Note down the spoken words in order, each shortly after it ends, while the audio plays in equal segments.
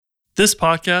This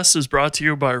podcast is brought to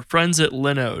you by our friends at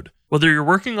Linode. Whether you're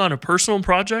working on a personal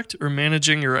project or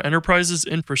managing your enterprise's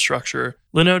infrastructure,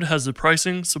 Linode has the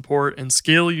pricing, support, and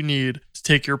scale you need to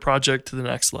take your project to the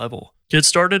next level. Get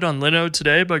started on Linode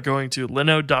today by going to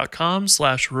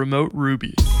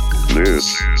linode.com/remote-ruby.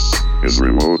 This is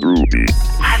Remote Ruby.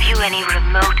 Have you any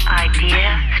remote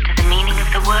idea to the meaning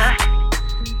of the word?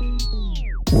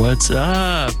 What's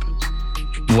up?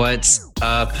 What's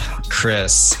up,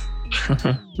 Chris?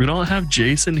 We don't have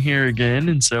Jason here again,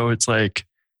 and so it's like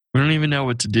we don't even know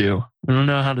what to do. We don't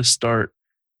know how to start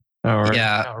our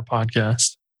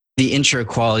podcast. The intro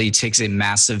quality takes a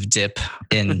massive dip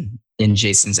in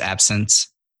Jason's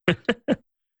absence.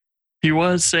 He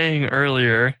was saying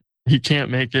earlier he can't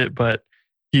make it, but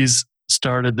he's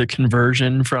started the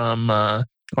conversion from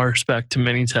RSpec to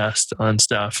mini test on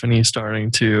stuff, and he's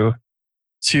starting to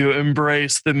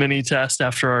embrace the mini test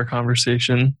after our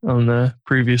conversation on the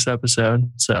previous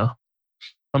episode. So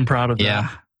I'm proud of that. Yeah,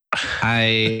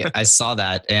 I saw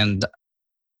that, and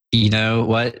you know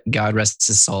what? God rest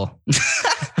his soul.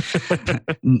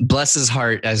 Bless his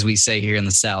heart, as we say here in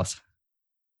the South.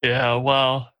 Yeah,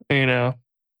 well,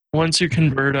 once you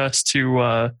convert us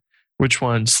to which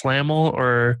one, Slaml,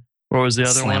 or what was the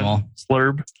other one?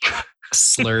 Slurb.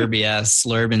 Slurb, yeah,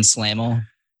 Slurb and Slaml.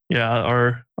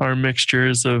 Yeah, our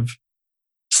mixtures of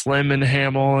Slim and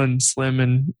Hamel and Slim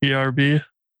and ERB.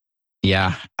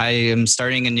 Yeah, I am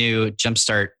starting a new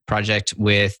Jumpstart project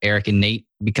with Eric and Nate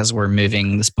because we're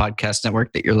moving this podcast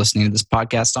network that you're listening to this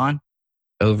podcast on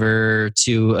over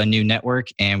to a new network,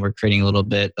 and we're creating a little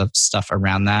bit of stuff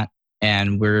around that.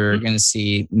 And we're going to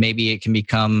see, maybe it can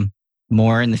become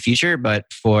more in the future, but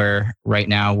for right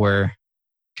now, we're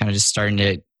kind of just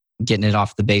getting it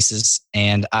off the bases.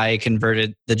 And I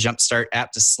converted the Jumpstart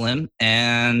app to Slim,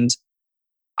 and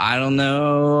I don't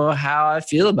know how I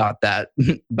feel about that,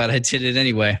 but I did it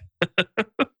anyway.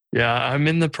 Yeah, I'm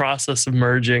in the process of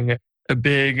merging a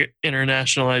big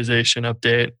internationalization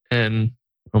update, and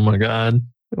oh my God,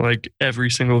 like every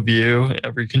single view,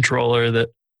 every controller that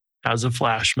has a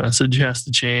Flash message has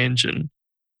to change. And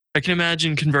I can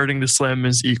imagine converting to Slim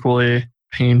is equally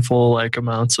painful, like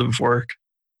amounts of work.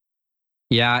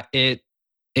 Yeah, it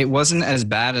wasn't as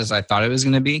bad as I thought it was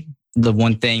going to be. The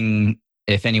one thing,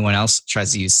 if anyone else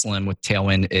tries to use Slim with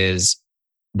Tailwind, is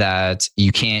that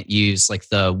you can't use like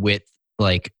the width,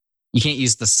 like you can't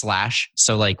use the slash.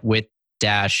 So like width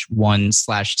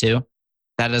 -1/2,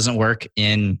 that doesn't work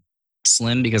in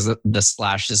Slim because the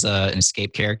slash is an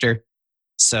escape character.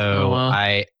 So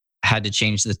I had to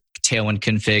change the Tailwind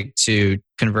config to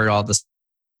convert all this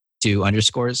to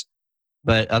underscores.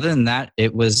 But other than that,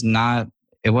 it wasn't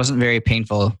very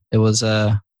painful. It was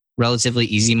a relatively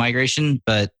easy migration,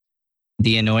 but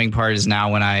the annoying part is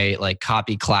now when I like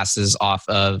copy classes off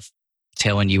of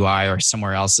Tailwind UI or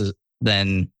somewhere else,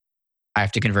 then I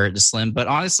have to convert it to Slim. But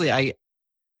honestly, I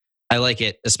like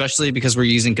it, especially because we're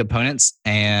using components.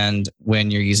 And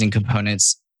when you're using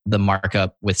components, the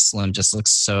markup with Slim just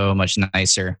looks so much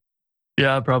nicer.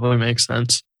 Yeah, it probably makes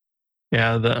sense.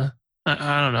 Yeah,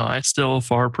 I don't know. I still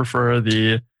far prefer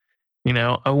I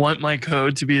want my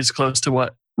code to be as close to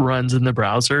what runs in the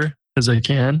browser as I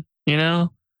can,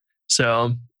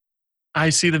 So I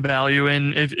see the value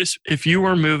in if you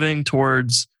were moving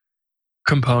towards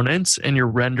components and you're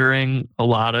rendering a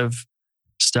lot of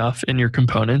stuff in your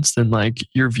components, then like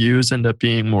your views end up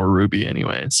being more Ruby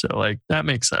anyway. So like that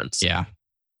makes sense. Yeah.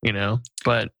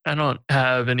 But I don't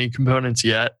have any components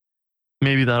yet.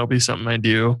 Maybe that'll be something I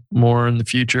do more in the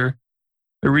future.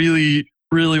 I really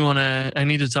I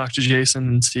need to talk to Jason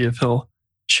and see if he'll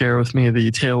share with me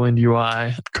the Tailwind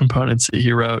UI components that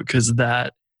he wrote, because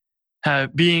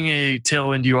being a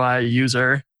Tailwind UI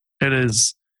user, it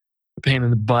is a pain in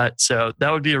the butt. So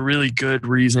that would be a really good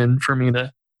reason for me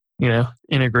to,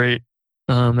 integrate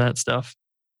that stuff.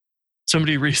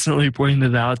 Somebody recently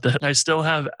pointed out that I still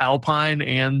have Alpine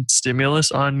and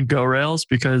Stimulus on GoRails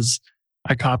because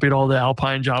I copied all the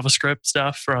Alpine JavaScript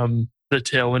stuff from the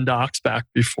Tailwind docs back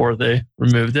before they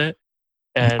removed it.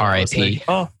 And RIP.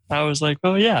 I was like,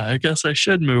 oh yeah, I guess I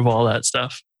should move all that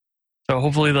stuff. So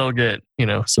hopefully they'll get,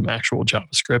 some actual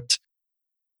JavaScript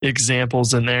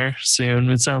examples in there soon.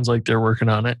 It sounds like they're working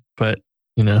on it, but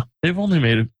they've only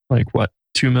made like what,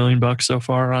 $2 million so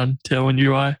far on Tailwind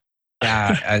UI.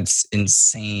 Yeah, it's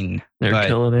insane. They're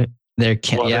killing it.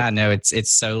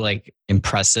 It's so like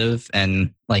impressive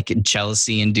and like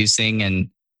jealousy inducing, and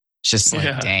just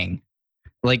like, dang.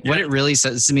 Like what it really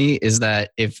says to me is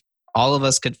that if all of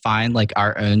us could find like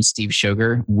our own Steve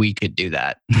Sugar, we could do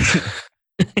that.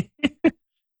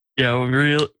 Yeah,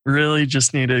 we really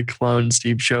just need to clone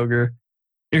Steve Sugar.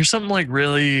 There's something like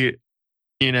really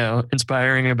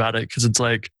inspiring about it because it's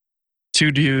like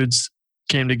two dudes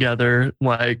came together.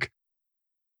 Like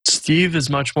Steve is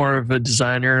much more of a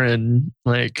designer and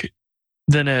like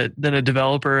than a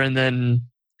developer, and then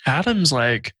Adam's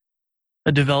like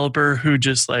a developer who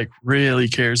just like really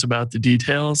cares about the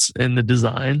details and the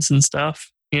designs and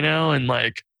stuff, and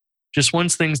like just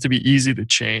wants things to be easy to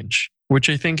change, which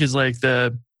I think is like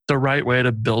the right way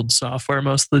to build software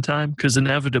most of the time, because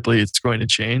inevitably it's going to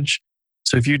change.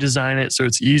 So if you design it so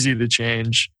it's easy to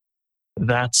change,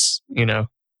 that's, the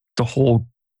whole,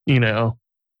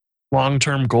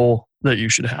 long-term goal that you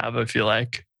should have, I feel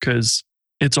like, because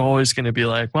it's always going to be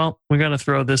like, well, we got to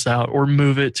throw this out or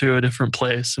move it to a different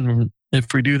place. And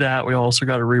if we do that, we also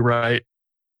got to rewrite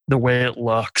the way it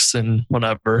looks and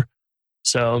whatever.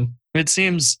 So it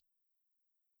seems,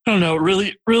 I don't know,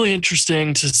 really, really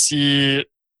interesting to see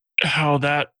how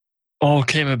that all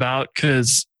came about.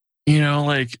 Because,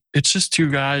 like it's just two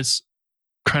guys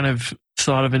kind of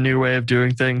thought of a new way of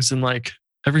doing things, and like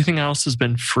everything else has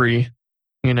been free,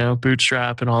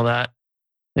 Bootstrap and all that.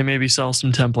 They maybe sell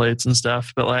some templates and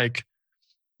stuff, but like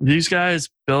these guys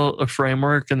built a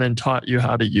framework and then taught you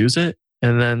how to use it.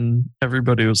 And then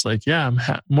everybody was like, yeah, I'm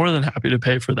more than happy to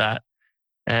pay for that.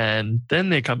 And then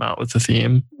they come out with the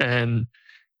theme, and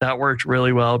that worked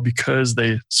really well because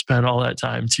they spent all that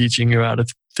time teaching you how to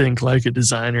think like a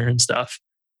designer and stuff.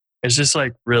 It's just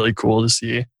like really cool to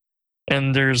see.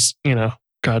 And there's,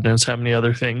 God knows how many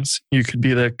other things. You could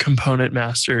be the component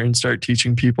master and start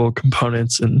teaching people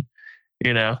components, and,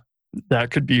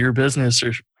 that could be your business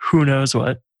or who knows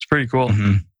what. It's pretty cool.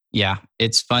 Mm-hmm. Yeah.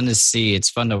 It's fun to see. It's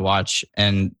fun to watch.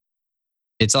 And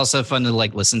it's also fun to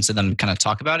like listen to them kind of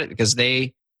talk about it, because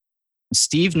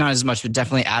Steve, not as much, but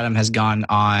definitely Adam has gone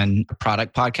on a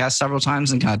product podcast several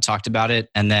times and kind of talked about it.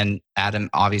 And then Adam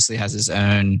obviously has his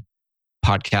own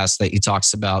podcast that he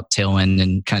talks about Tailwind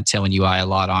and kind of Tailwind UI a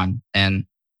lot on. And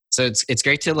so it's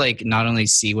great to like not only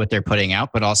see what they're putting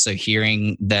out, but also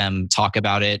hearing them talk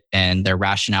about it and their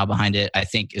rationale behind it, I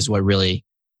think is what really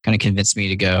kind of convinced me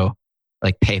to go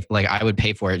like pay, like I would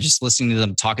pay for it. Just listening to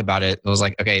them talk about it, I was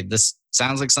like, okay, this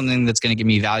sounds like something that's going to give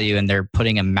me value. And they're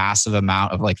putting a massive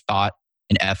amount of like thought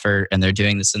and effort, and they're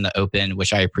doing this in the open,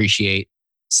 which I appreciate.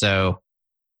 So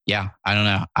yeah, I don't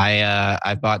know.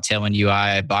 I bought Tailwind UI,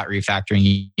 I bought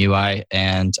Refactoring UI,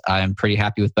 and I'm pretty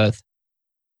happy with both.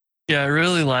 Yeah, I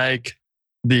really like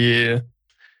the,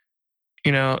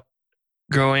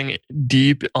 going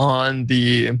deep on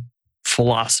the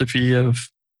philosophy of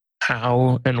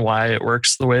how and why it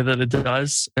works the way that it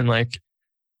does. And like,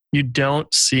 you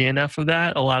don't see enough of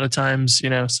that. A lot of times,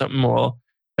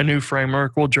 a new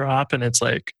framework will drop and it's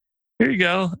like, here you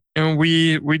go. And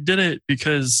we did it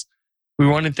because we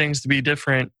wanted things to be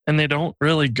different. And they don't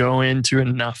really go into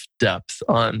enough depth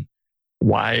on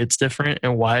why it's different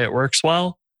and why it works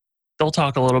well. They'll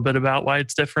talk a little bit about why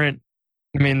it's different.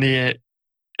 I mean, the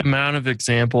amount of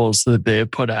examples that they have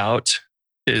put out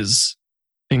is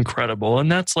incredible.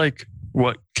 And that's like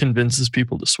what convinces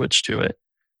people to switch to it.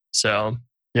 So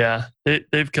yeah,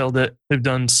 they've killed it. They've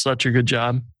done such a good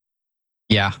job.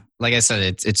 Yeah. Like I said,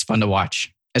 it's fun to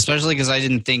watch, especially because I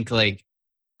didn't think like,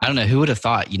 I don't know, who would have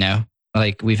thought,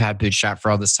 like we've had Bootstrap for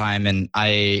all this time, and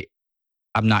I'm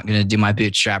not going to do my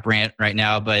Bootstrap rant right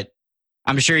now, but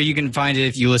I'm sure you can find it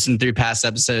if you listen through past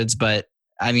episodes. But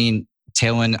I mean,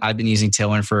 Tailwind, I've been using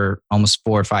Tailwind for almost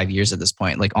 4 or 5 years at this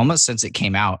point, like almost since it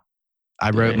came out.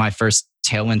 I wrote my first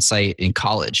Tailwind site in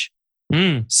college.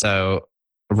 So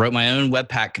I wrote my own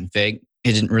Webpack config.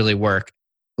 It didn't really work.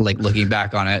 Like looking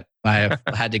back on it, I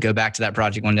had to go back to that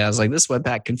project one day. I was like, this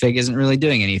Webpack config isn't really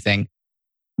doing anything.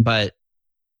 But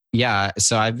yeah,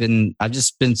 so I've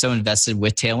just been so invested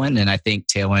with Tailwind, and I think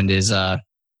Tailwind is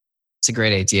it's a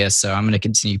great idea. So I'm going to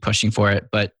continue pushing for it.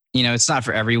 But it's not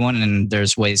for everyone, and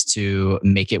there's ways to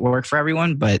make it work for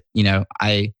everyone. But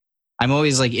I'm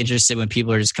always like interested when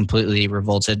people are just completely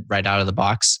revolted right out of the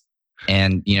box.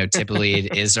 And typically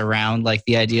it is around like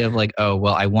the idea of like, oh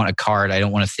well, I want a card. I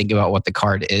don't want to think about what the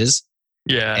card is.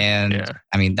 Yeah. And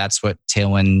I mean, that's what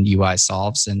Tailwind UI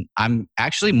solves. And I'm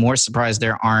actually more surprised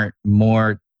there aren't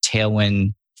more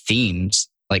Tailwind themes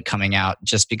like coming out,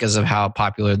 just because of how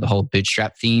popular the whole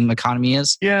Bootstrap theme economy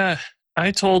is. Yeah. I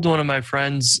told one of my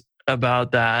friends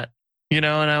about that, and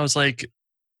I was like,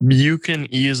 you can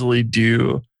easily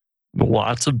do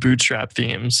lots of Bootstrap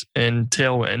themes in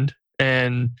Tailwind.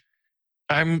 And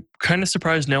I'm kind of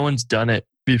surprised no one's done it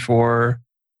before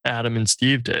Adam and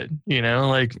Steve did.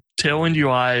 Like Tailwind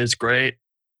UI is great,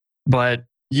 but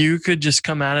you could just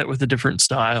come at it with a different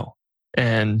style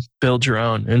and build your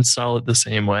own and sell it the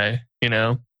same way,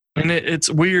 And it's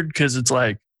weird because it's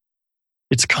like,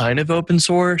 it's kind of open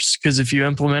source because if you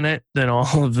implement it, then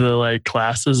all of the like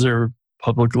classes are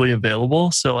publicly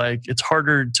available. So like it's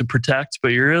harder to protect,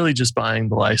 but you're really just buying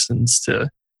the license to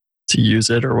use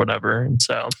it or whatever. And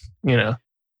so,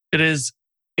 it is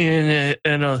in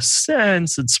a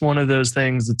sense, it's one of those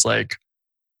things. It's like,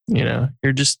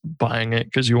 you're just buying it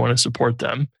because you want to support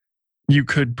them. You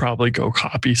could probably go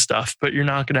copy stuff, but you're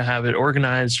not going to have it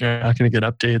organized. You're not going to get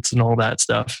updates and all that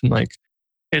stuff. And like,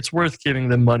 it's worth giving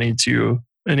them money to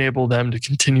enable them to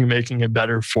continue making it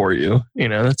better for you.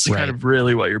 That's kind of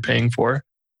really what you're paying for.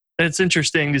 And it's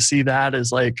interesting to see that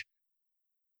as like,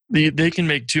 they can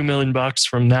make $2 million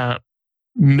from that,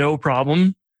 no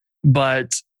problem.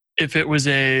 But if it was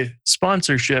a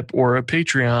sponsorship or a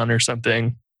Patreon or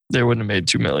something, they wouldn't have made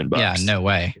 $2 million. Yeah, no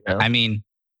way. I mean,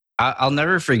 I'll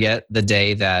never forget the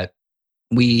day that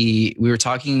we were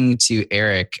talking to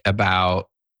Eric about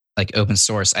like open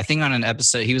source. I think on an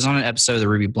episode, he was on an episode of the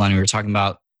Ruby Blend. We were talking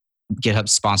about GitHub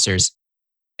sponsors,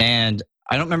 and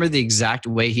I don't remember the exact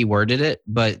way he worded it,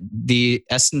 but the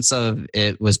essence of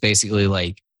it was basically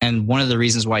like, and one of the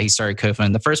reasons why he started Ko-Fi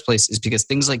in the first place is because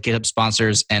things like GitHub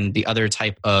sponsors and the other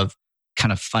type of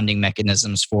kind of funding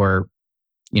mechanisms for,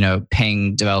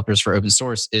 paying developers for open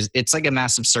source it's like a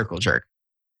massive circle jerk.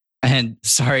 And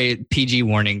sorry, PG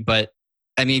warning, but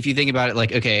I mean, if you think about it,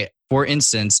 like, okay, for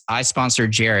instance, I sponsor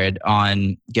Jared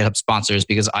on GitHub sponsors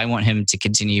because I want him to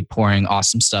continue pouring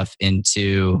awesome stuff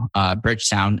into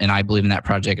Bridgetown, and I believe in that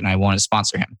project and I want to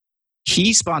sponsor him.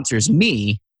 He sponsors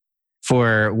me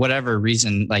for whatever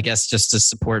reason, I guess just to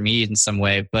support me in some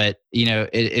way. But,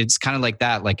 it's kind of like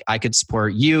that. Like I could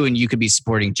support you and you could be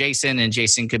supporting Jason, and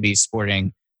Jason could be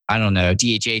supporting, I don't know,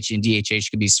 DHH, and DHH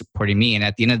could be supporting me. And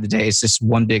at the end of the day, it's just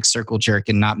one big circle jerk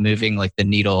and not moving like the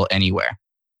needle anywhere.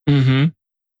 Mm-hmm.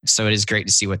 So it is great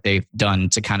to see what they've done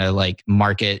to kind of like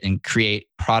market and create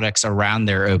products around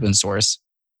their open source.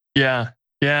 Yeah.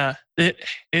 Yeah.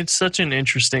 It's such an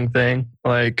interesting thing.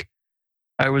 Like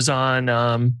I was on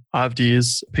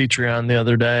Avdi's Patreon the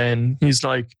other day, and he's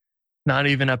like not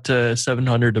even up to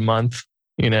 $700 a month,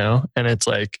 and it's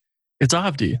like, it's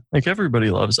Avdi. Like everybody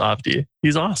loves Avdi.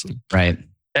 He's awesome. Right.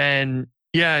 And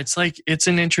yeah, it's like, it's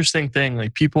an interesting thing.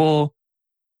 Like people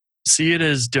see it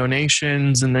as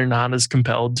donations and they're not as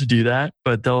compelled to do that,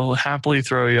 but they'll happily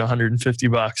throw you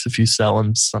 $150 if you sell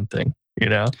them something,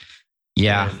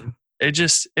 Yeah. And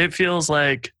it feels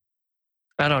like,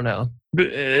 I don't know.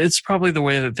 It's probably the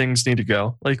way that things need to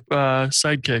go. Like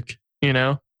Sidekick,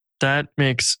 that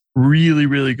makes really,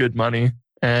 really good money,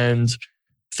 and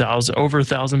over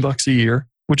 $1,000 a year,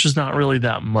 which is not really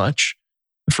that much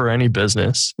for any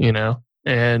business,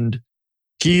 and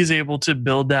he's able to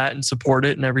build that and support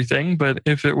it and everything. But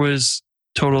if it was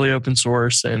totally open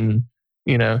source and,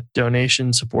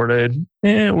 donation supported,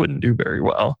 it wouldn't do very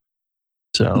well.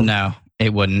 So no,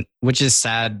 it wouldn't, which is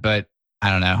sad, but I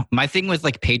don't know. My thing with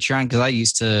like Patreon, because I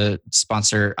used to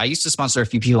sponsor a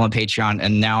few people on Patreon,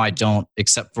 and now I don't,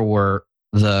 except for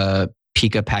the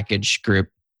Pika package group,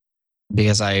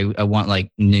 because I want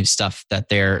like new stuff that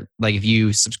they're like, if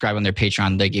you subscribe on their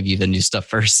Patreon, they give you the new stuff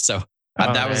first. So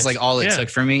that was like all it took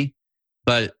for me.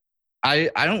 But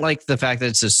I don't like the fact that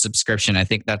it's a subscription. I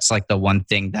think that's like the one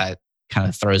thing that kind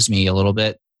of throws me a little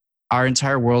bit. Our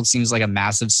entire world seems like a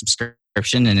massive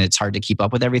subscription, and it's hard to keep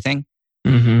up with everything.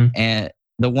 Mm-hmm. And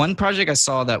the one project I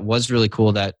saw that was really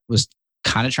cool that was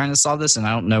kind of trying to solve this, and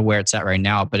I don't know where it's at right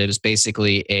now, but it was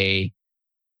basically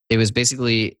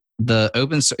an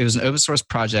open source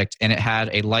project, and it had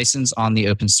a license on the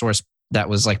open source that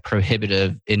was like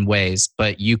prohibitive in ways,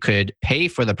 but you could pay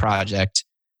for the project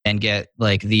and get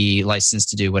like the license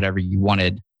to do whatever you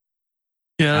wanted.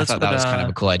 Yeah, I thought that was kind of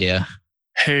a cool idea.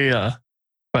 Hey,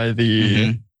 by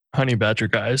the Honey Badger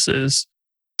guys is,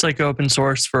 it's like open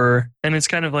source and it's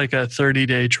kind of like a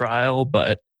 30-day trial,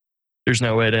 but there's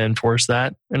no way to enforce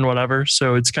that and whatever.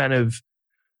 So it's kind of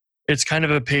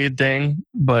a paid thing,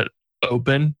 but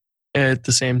open at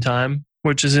the same time,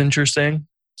 which is interesting.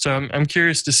 So I'm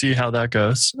curious to see how that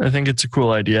goes. I think it's a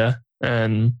cool idea.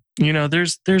 And,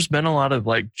 there's been a lot of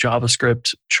like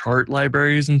JavaScript chart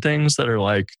libraries and things that are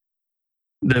like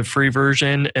the free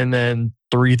version and then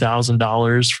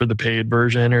 $3,000 for the paid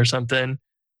version or something,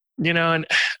 and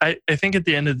I think at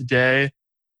the end of the day,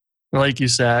 like you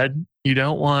said, you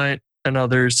don't want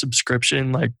another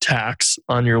subscription like tax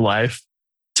on your life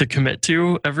to commit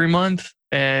to every month.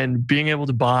 And being able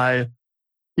to buy,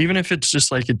 even if it's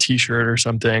just like a t-shirt or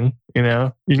something, you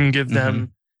can give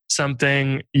them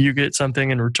something, you get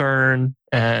something in return.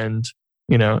 And,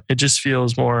 it just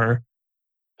feels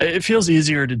it feels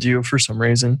easier to do for some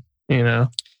reason,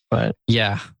 but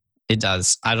yeah, It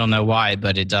does. I don't know why,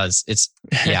 but it does. It's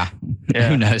Yeah.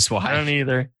 Who knows I why? don't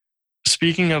either.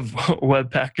 Speaking of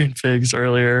Webpack configs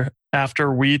earlier,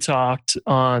 after we talked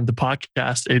on the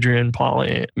podcast, Adrian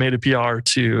Pauly made a PR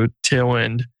to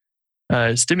Tailwind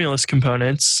stimulus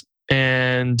components,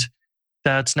 and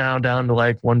that's now down to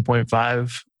like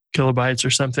 1.5 kilobytes or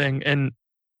something. And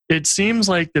it seems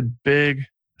like the big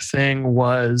thing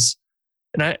was,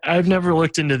 and I've never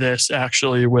looked into this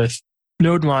actually with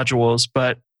node modules,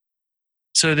 but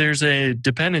so there's a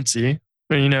dependency,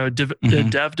 the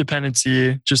dev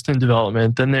dependency just in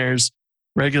development. Then there's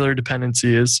regular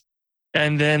dependencies,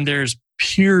 and then there's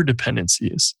peer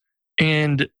dependencies.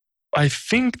 And I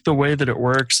think the way that it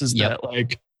works is that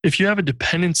like if you have a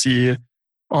dependency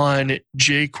on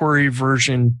jQuery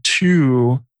version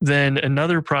 2, then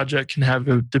another project can have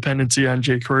a dependency on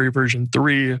jQuery version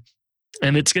 3,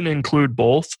 and it's going to include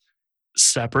both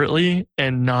separately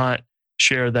and not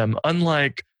share them.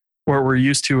 Unlike what we're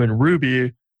used to in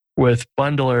Ruby with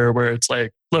bundler, where it's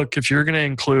like, look, if you're going to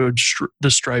include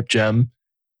the Stripe gem,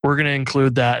 we're going to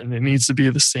include that, and it needs to be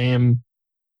the same,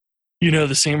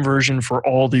 the same version for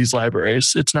all these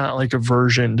libraries. It's not like a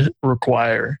versioned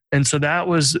require. And so that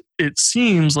was, it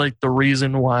seems like the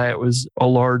reason why it was a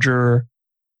larger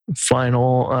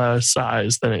final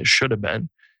size than it should have been,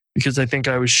 because I think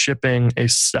I was shipping a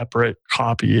separate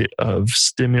copy of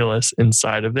Stimulus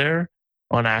inside of there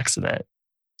on accident.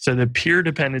 So the peer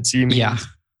dependency means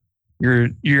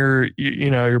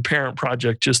your parent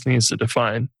project just needs to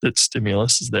define that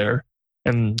Stimulus is there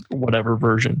and whatever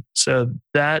version. So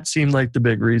that seemed like the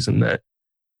big reason that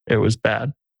it was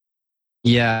bad.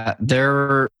 Yeah,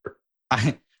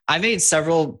 I made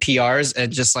several PRs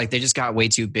and just like they just got way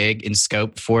too big in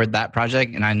scope for that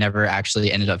project, and I never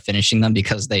actually ended up finishing them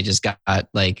because they just got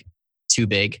like too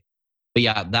big. But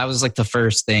yeah, that was like the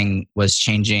first thing, was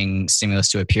changing Stimulus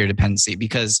to a peer dependency,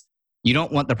 because you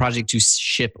don't want the project to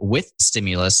ship with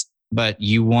Stimulus, but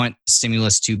you want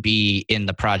Stimulus to be in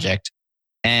the project.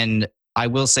 And I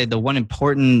will say the one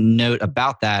important note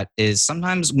about that is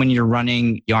sometimes when you're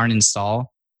running yarn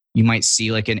install, you might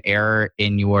see like an error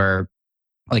in your,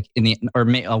 like in the, or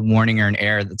a warning or an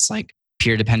error that's like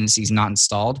peer dependencies not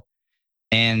installed.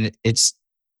 And it's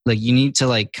like, you need to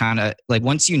like kind of like,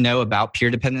 once you know about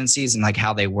peer dependencies and like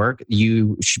how they work,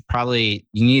 you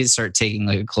need to start taking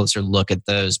like a closer look at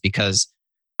those, because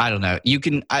I don't know,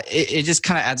 it just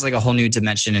kind of adds like a whole new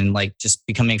dimension and like just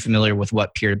becoming familiar with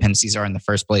what peer dependencies are in the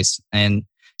first place. And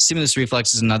Stimulus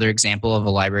Reflex is another example of a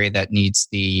library that needs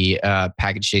the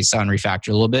package JSON refactor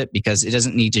a little bit, because it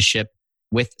doesn't need to ship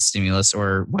with Stimulus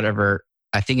or whatever.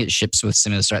 I think it ships with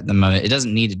Stimulus at the moment. It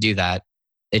doesn't need to do that.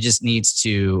 It just needs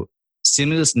to,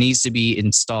 Stimulus needs to be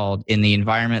installed in the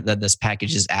environment that this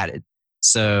package is added.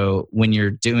 So when you're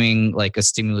doing like a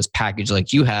Stimulus package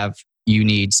like you have, you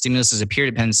need Stimulus as a peer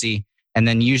dependency, and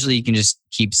then usually you can just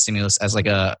keep Stimulus as like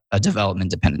a development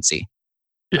dependency.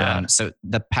 Yeah. So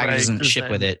the package doesn't ship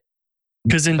with it.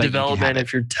 Because in development,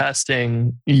 if you're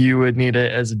testing, you would need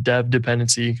it as a dev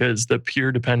dependency, because the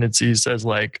peer dependency says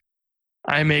like,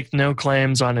 I make no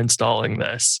claims on installing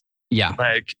this. Yeah.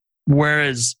 Like,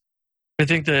 whereas I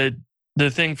think the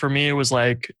thing for me was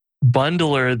like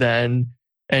bundler then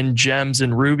and gems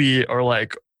in Ruby are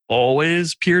like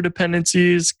always peer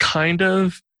dependencies, kind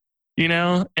of,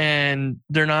 and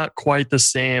they're not quite the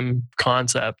same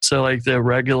concept. So like the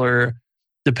regular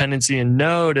dependency in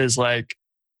Node is like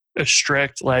a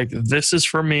strict, like this is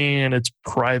for me and it's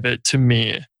private to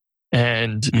me.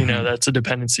 And, that's a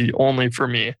dependency only for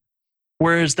me.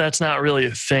 Whereas that's not really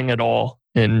a thing at all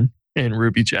in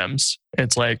Ruby gems.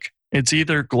 It's like, it's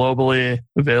either globally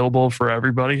available for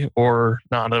everybody or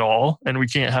not at all. And we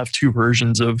can't have two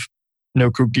versions of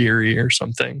Nokogiri or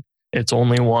something. It's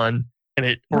only one.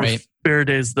 And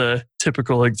Faraday is the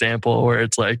typical example where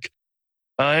it's like,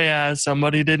 oh yeah,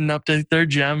 somebody didn't update their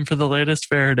gem for the latest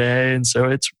Faraday, and so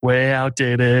it's way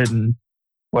outdated and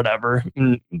whatever.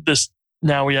 And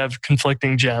now we have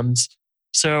conflicting gems.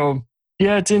 So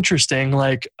yeah, it's interesting.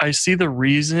 Like I see the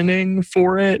reasoning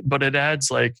for it, but it adds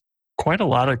like quite a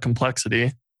lot of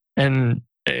complexity, and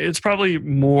it's probably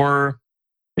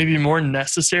maybe more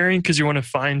necessary because you want to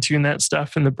fine tune that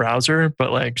stuff in the browser.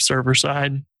 But like server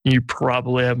side, you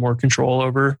probably have more control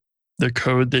over the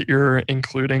code that you're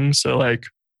including. So like,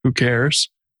 who cares?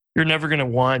 You're never going to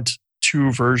want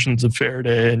two versions of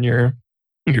Faraday in your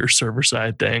server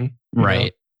side thing.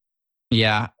 Right.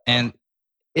 Yeah. And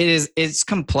it's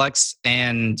complex,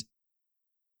 and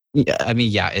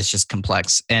it's just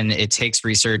complex, and it takes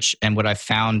research. And what I've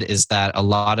found is that a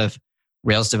lot of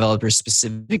Rails developers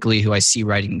specifically who I see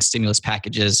writing Stimulus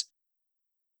packages,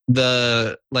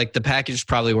 the package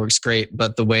probably works great,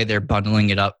 but the way they're bundling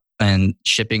it up and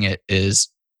shipping it is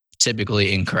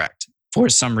typically incorrect for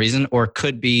some reason, or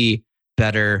could be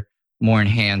better, more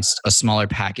enhanced, a smaller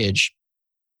package,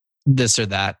 this or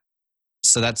that.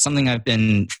 So that's something I've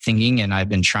been thinking, and I've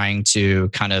been trying to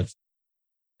kind of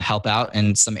help out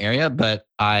in some area, but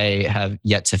I have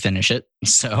yet to finish it.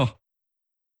 So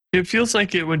it feels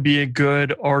like it would be a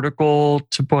good article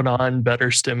to put on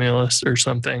Better Stimulus or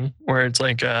something, where it's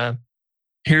like,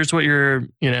 here's what your,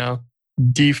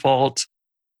 default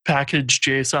package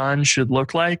JSON should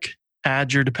look like.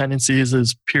 Add your dependencies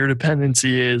as pure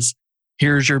dependencies.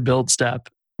 Here's your build step,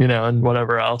 and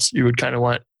whatever else you would kind of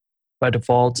want by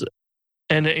default.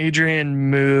 And Adrian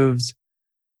moved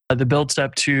the build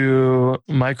step to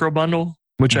microbundle,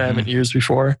 which I haven't used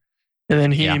before. And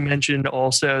then he mentioned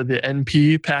also the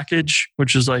NP package,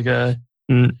 which is like a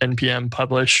NPM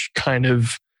publish kind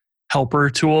of helper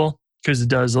tool, because it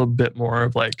does a bit more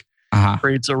of like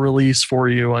creates a release for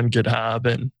you on GitHub,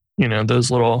 and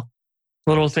those little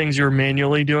things you're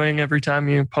manually doing every time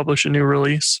you publish a new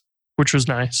release, which was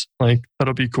nice. Like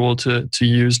that'll be cool to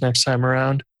use next time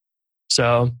around.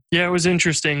 So yeah, it was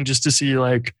interesting just to see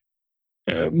like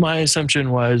my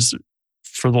assumption was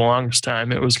for the longest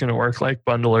time it was going to work like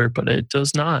Bundler, but it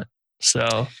does not.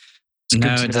 So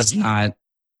no, it does not.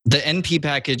 The NP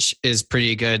package is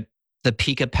pretty good. The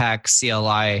PikaPack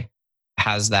CLI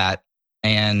has that.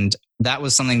 And that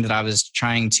was something that I was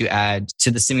trying to add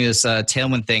to the Stimulus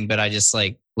Tailwind thing, but I just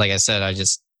like I said, I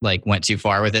just like went too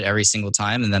far with it every single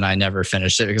time. And then I never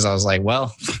finished it because I was like,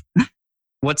 well,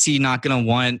 what's he not going to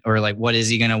want? Or like, what is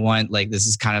he going to want? Like, this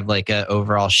is kind of like an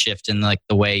overall shift in like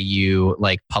the way you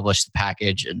like publish the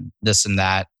package and this and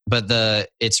that. But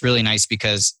it's really nice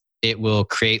because it will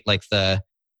create like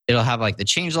it'll have like the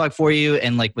changelog for you.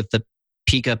 And like with the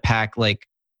PikaPack, like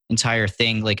entire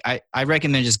thing, like I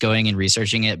recommend just going and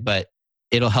researching it, but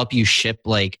it'll help you ship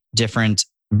like different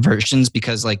versions,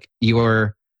 because like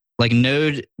your like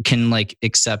Node can like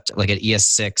accept like an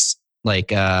ES6 like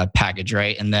package,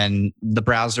 right? And then the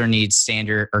browser needs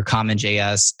standard or common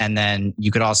JS, and then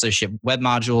you could also ship web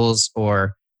modules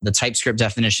or the TypeScript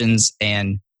definitions,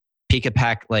 and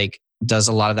PikaPack like does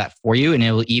a lot of that for you, and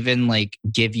it will even like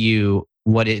give you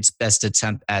what its best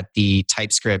attempt at the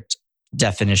TypeScript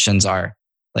definitions are.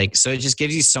 Like, so it just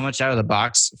gives you so much out of the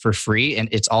box for free, and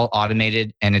it's all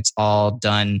automated and it's all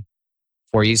done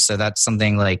for you. So that's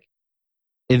something like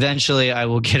eventually I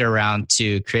will get around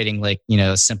to creating like,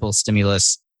 a simple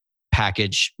stimulus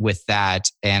package with that.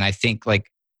 And I think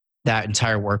like that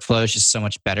entire workflow is just so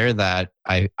much better that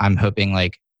I'm hoping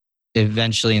like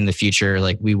eventually in the future,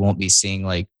 like we won't be seeing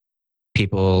like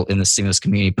people in the stimulus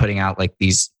community putting out like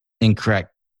these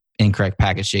incorrect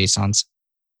package JSONs.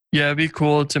 Yeah, it'd be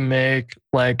cool to make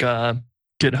like a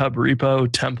GitHub repo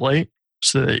template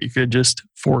so that you could just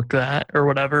fork that or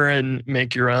whatever and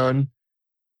make your own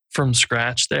from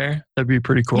scratch there. That'd be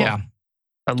pretty cool. Yeah.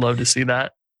 I'd love to see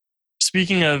that.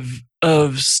 Speaking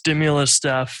of stimulus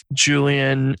stuff,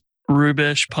 Julian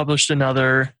Rubish published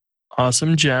another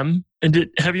awesome gem. And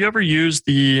have you ever used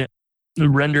the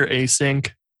render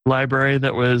async library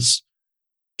that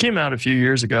came out a few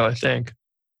years ago, I think?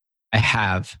 I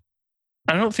have.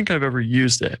 I don't think I've ever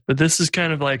used it, but this is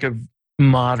kind of like a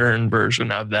modern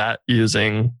version of that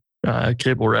using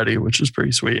Cable Ready, which is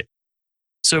pretty sweet.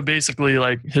 So basically,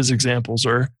 like his examples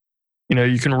are,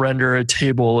 you can render a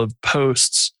table of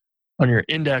posts on your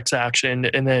index action,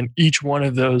 and then each one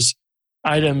of those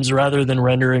items, rather than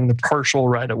rendering the partial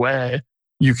right away,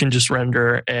 you can just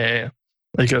render a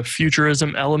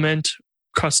Futurism element,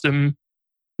 custom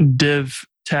div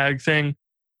tag thing.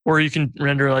 Or you can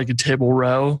render like a table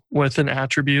row with an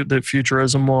attribute that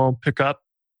Futurism will pick up,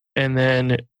 and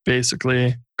then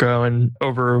basically go and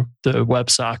over the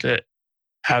WebSocket,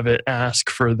 have it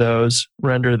ask for those,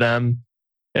 render them,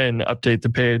 and update the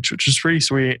page, which is pretty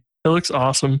sweet. It looks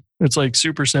awesome. It's like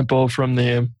super simple from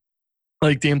the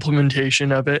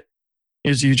implementation of it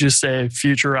is you just say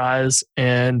futurize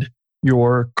and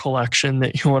your collection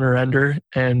that you want to render,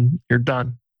 and you're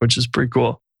done, which is pretty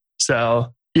cool.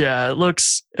 So yeah, it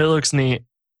looks neat.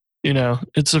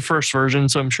 It's the first version,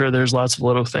 so I'm sure there's lots of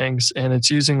little things, and it's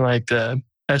using like the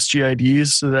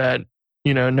SGIDs so that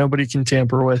nobody can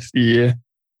tamper with the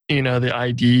the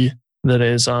ID that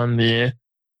is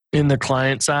in the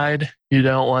client side. You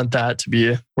don't want that to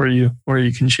be where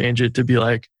you can change it to be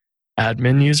like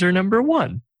admin user number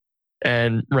 1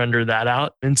 and render that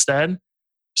out instead.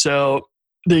 So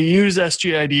they use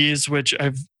SGIDs, which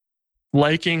I've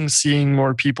liking seeing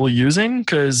more people using,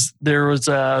 because there was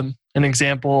an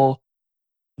example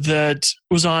that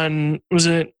was on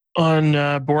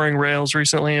Boring Rails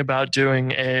recently about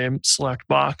doing a select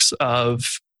box of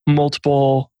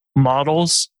multiple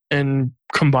models and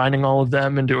combining all of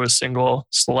them into a single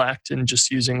select and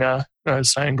just using a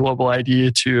assigned global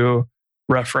ID to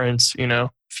reference,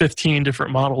 15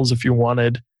 different models if you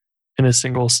wanted in a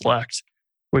single select,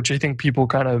 which I think people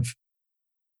kind of,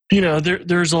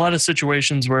 there's a lot of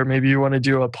situations where maybe you want to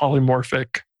do a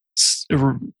polymorphic,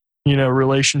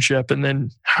 relationship. And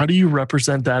then how do you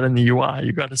represent that in the UI?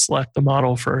 You got to select the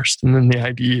model first and then the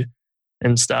ID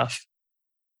and stuff.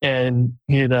 And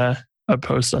he had a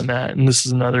post on that. And this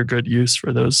is another good use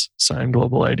for those signed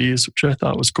global IDs, which I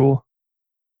thought was cool.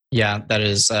 Yeah, that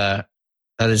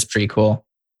is pretty cool.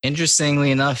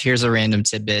 Interestingly enough, here's a random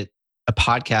tidbit. A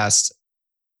podcast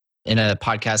in a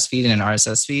podcast feed and an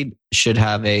RSS feed should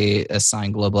have a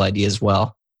signed global ID as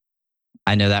well.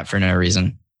 I know that for no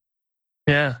reason.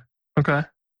 Yeah. Okay.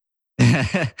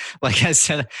 Like I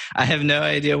said, I have no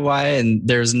idea why, and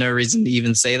there's no reason to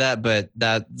even say that, but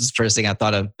that's the first thing I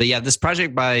thought of. But yeah, this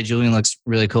project by Julian looks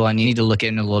really cool. I need to look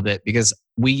in a little bit because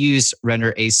we used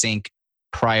render async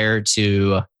prior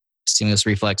to Stimulus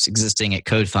Reflex existing at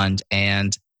CodeFund,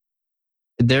 and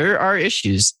there are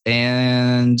issues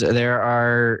and there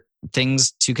are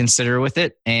things to consider with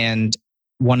it. And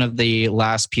one of the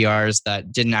last PRs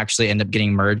that didn't actually end up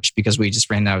getting merged because we just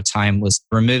ran out of time was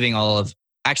removing all of,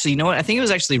 actually, you know what? I think it was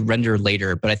actually render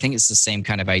later, but I think it's the same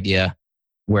kind of idea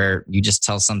where you just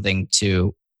tell something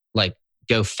to like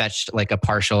go fetch like a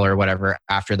partial or whatever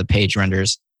after the page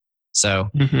renders. So,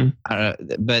 I don't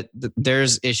know, but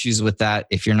there's issues with that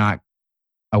if you're not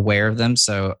aware of them.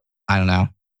 So I don't know.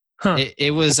 Huh.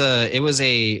 It was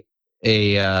an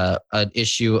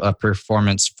issue of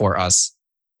performance for us,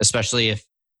 especially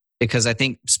because I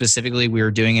think specifically we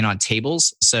were doing it on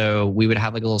tables. So we would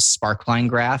have like a little sparkline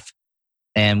graph,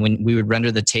 and when we would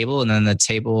render the table, and then the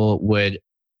table would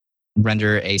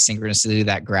render asynchronously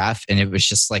that graph, and it was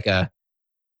just like it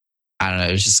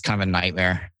was just kind of a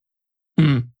nightmare.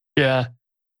 Yeah.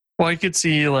 Well, I could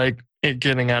see like it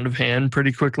getting out of hand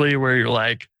pretty quickly where you're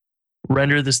like,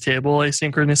 render this table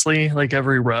asynchronously, like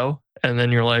every row. And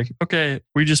then you're like, okay,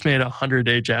 we just made 100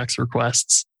 AJAX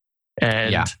requests.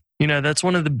 And, that's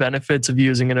one of the benefits of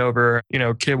using it over,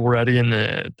 cable ready in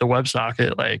the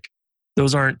WebSocket. Like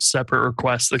those aren't separate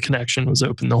requests. The connection was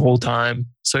open the whole time.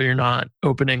 So you're not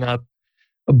opening up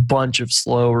a bunch of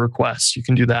slow requests. You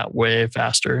can do that way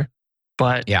faster.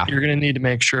 But you're going to need to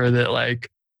make sure that like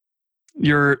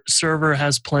your server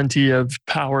has plenty of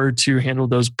power to handle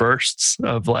those bursts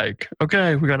of like,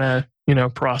 okay, we're going to,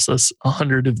 process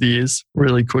 100 of these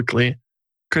really quickly.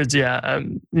 Because, I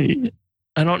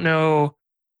don't know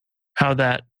how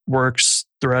that works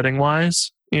threading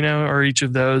wise, or each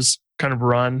of those kind of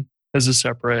run as a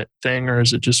separate thing, or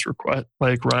is it just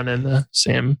run in the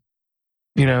same,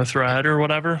 thread or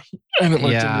whatever? I haven't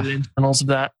looked into the internals of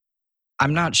that.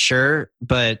 I'm not sure,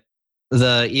 but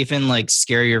the even like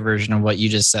scarier version of what you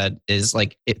just said is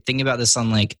like, think about this on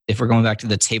like, if we're going back to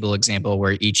the table example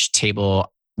where each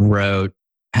table row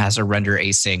has a render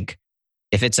async.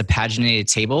 If it's a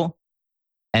paginated table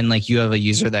and like you have a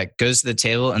user that goes to the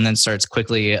table and then starts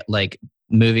quickly like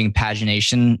moving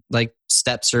pagination like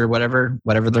steps or whatever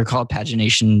they're called,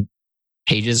 pagination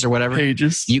pages or whatever.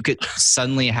 Pages. You could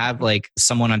suddenly have like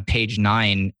someone on page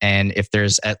 9, and if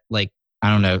there's at like, I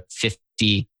don't know,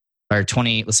 50 or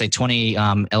 20, let's say 20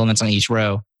 elements on each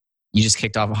row, you just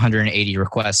kicked off 180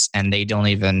 requests and they don't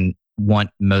even want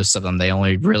most of them. They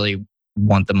only really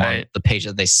want them on the page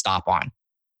that they stop on.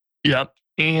 Yep.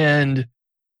 And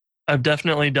I've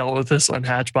definitely dealt with this on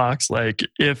Hatchbox. Like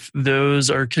if those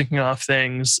are kicking off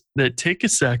things that take a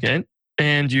second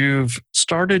and you've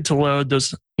started to load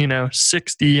those,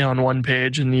 60 on one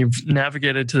page and you've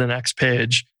navigated to the next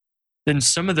page, then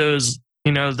some of those,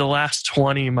 the last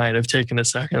 20 might have taken a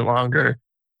second longer.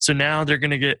 So now they're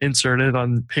going to get inserted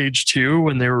on page 2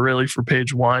 when they were really for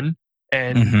page 1.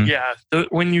 And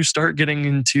when you start getting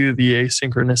into the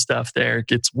asynchronous stuff there, it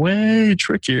gets way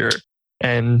trickier.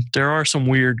 And there are some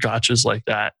weird gotchas like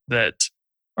that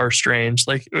are strange.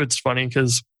 Like it's funny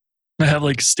because I have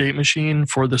like State Machine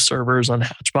for the servers on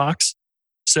Hatchbox.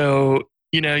 So,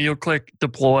 you'll click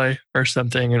deploy or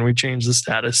something and we change the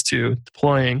status to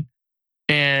deploying.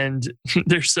 And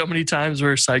there's so many times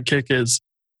where Sidekick is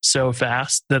so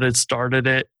fast that it started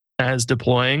it as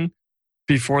deploying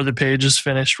before the page is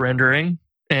finished rendering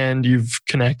and you've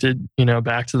connected,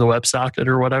 back to the WebSocket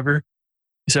or whatever.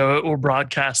 So it will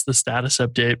broadcast the status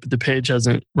update, but the page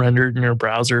hasn't rendered in your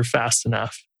browser fast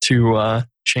enough to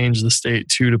change the state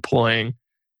to deploying.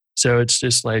 So it's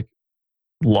just like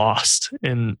lost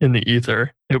in the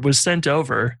ether. It was sent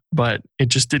over, but it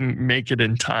just didn't make it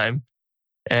in time.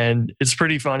 And it's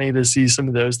pretty funny to see some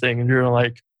of those things. And you're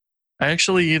like, I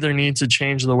actually either need to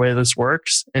change the way this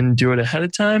works and do it ahead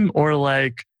of time, or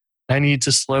like I need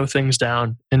to slow things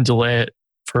down and delay it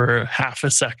for half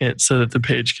a second so that the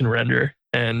page can render.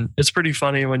 And it's pretty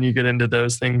funny when you get into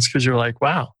those things because you're like,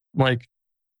 wow, like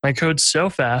my code's so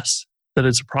fast that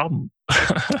it's a problem.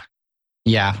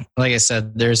 Yeah, like I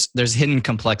said, there's hidden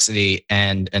complexity,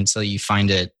 and until you find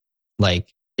it,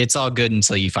 like it's all good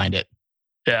until you find it.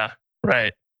 Yeah,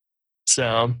 right.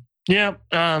 So yeah,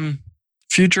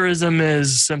 Futurism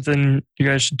is something you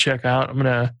guys should check out. I'm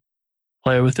gonna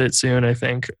play with it soon. I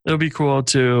think it'll be cool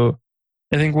to.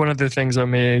 I think one of the things I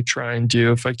may try and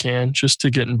do if I can, just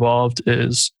to get involved,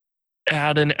 is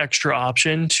add an extra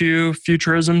option to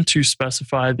Futurism to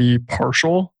specify the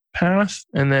partial path,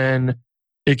 and then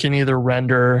it can either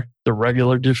render the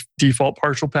regular default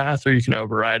partial path, or you can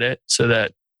override it. So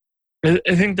that I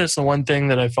think that's the one thing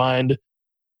that I find,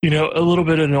 a little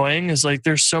bit annoying is like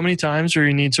there's so many times where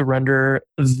you need to render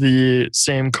the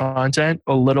same content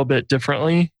a little bit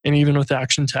differently. And even with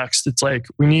action text, it's like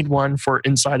we need one for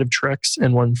inside of tricks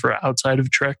and one for outside of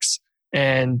tricks.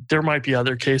 And there might be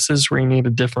other cases where you need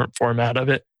a different format of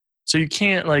it. So you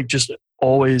can't like just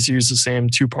always use the same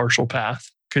two partial path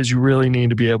because you really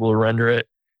need to be able to render it.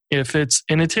 If it's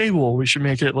in a table, we should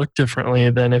make it look differently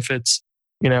than if it's,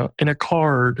 in a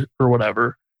card or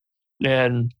whatever.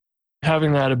 And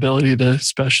having that ability to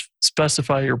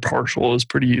specify your partial is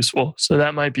pretty useful. So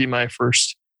that might be my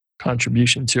first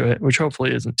contribution to it, which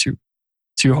hopefully isn't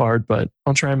too hard, but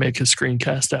I'll try and make a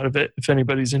screencast out of it if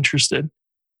anybody's interested.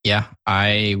 Yeah,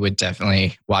 I would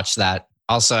definitely watch that.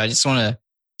 Also, I just want to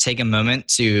take a moment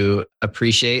to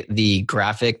appreciate the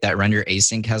graphic that Render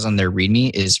Async has on their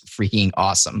README is freaking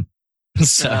awesome.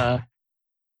 So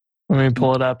let me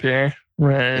pull it up here.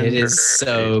 It is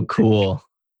so cool.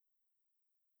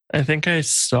 I think I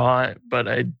saw it, but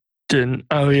I didn't.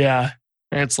 Oh yeah,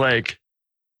 it's like,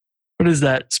 what is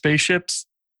that? Spaceships?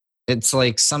 It's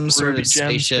like some sort of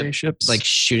spaceship, like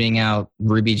shooting out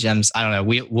ruby gems. I don't know.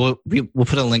 We'll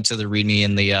put a link to the README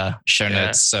in the show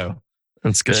notes. So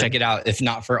that's good. Check it out, if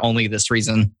not for only this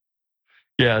reason.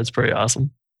 Yeah, it's pretty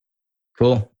awesome.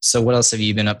 Cool. So what else have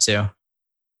you been up to?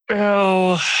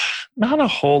 Well, not a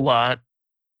whole lot.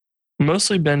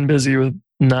 Mostly been busy with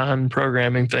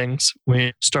non-programming things.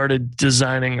 We started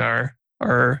designing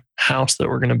our house that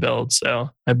we're going to build. So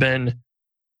I've been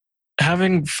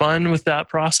having fun with that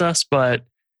process, but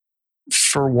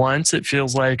for once it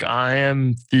feels like I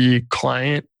am the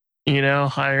client,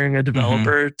 hiring a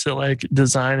developer to like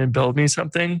design and build me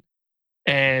something.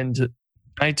 And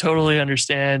I totally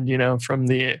understand, from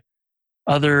the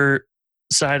other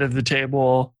side of the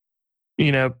table,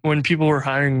 when people were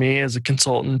hiring me as a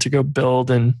consultant to go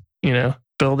build an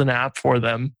app for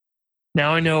them.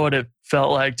 Now I know what it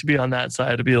felt like to be on that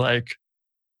side, to be like,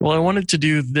 well, I wanted to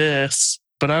do this,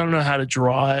 but I don't know how to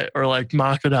draw it or like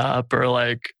mock it up or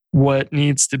like what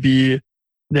needs to be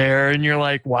there. And you're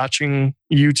like watching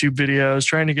YouTube videos,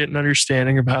 trying to get an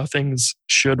understanding of how things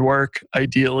should work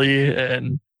ideally.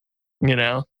 And,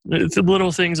 it's the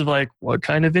little things of like what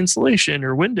kind of installation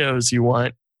or windows you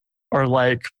want, or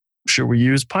like, should we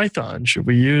use Python? Should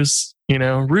we use,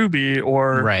 Ruby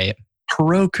or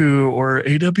Heroku or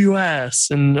AWS,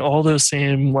 and all those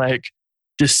same like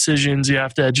decisions you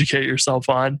have to educate yourself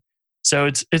on. So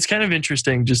it's kind of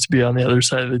interesting just to be on the other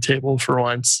side of the table for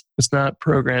once. It's not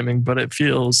programming, but it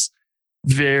feels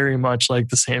very much like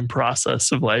the same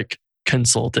process of like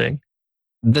consulting.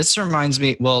 This reminds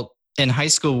me, well, in high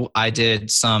school, I did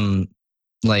some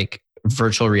like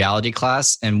virtual reality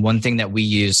class. And one thing that we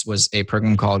used was a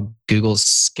program called Google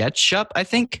SketchUp, I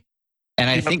think. And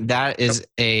I think that is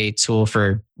a tool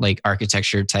for like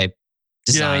architecture type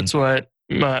design. Yeah, that's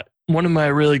what one of my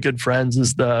really good friends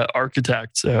is the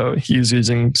architect. So he's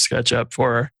using SketchUp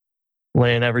for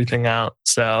laying everything out.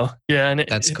 So yeah, and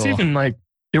it's cool. Even like,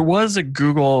 it was a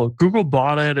Google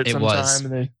bought it at some time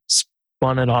and they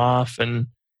spun it off, and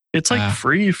it's like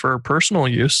free for personal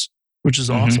use, which is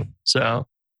awesome. So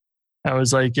I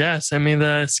was like, yeah, send me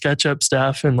the SketchUp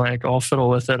stuff and like I'll fiddle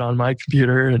with it on my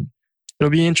computer, and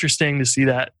it'll be interesting to see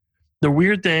that. The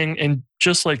weird thing, and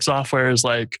just like software, is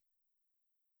like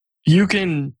you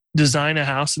can design a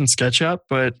house in SketchUp,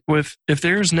 but if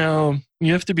there's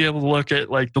you have to be able to look at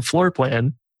like the floor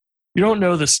plan. You don't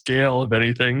know the scale of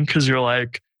anything because you're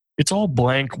like, it's all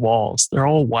blank walls. They're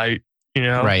all white,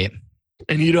 Right.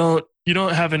 And you don't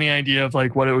have any idea of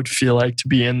like what it would feel like to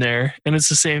be in there. And it's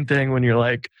the same thing when you're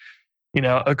like,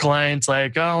 a client's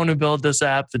like, oh, I want to build this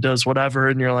app that does whatever.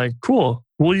 And you're like, cool,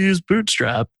 we'll use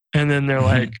Bootstrap. And then they're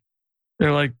like,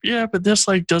 yeah, but this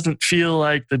like doesn't feel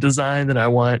like the design that I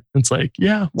want. It's like,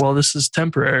 yeah, well, this is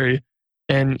temporary.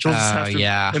 and you'll just have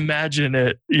to imagine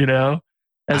it, as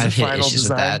I've a hit final issues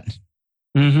design.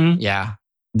 with that. Yeah,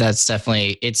 that's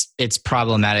definitely it's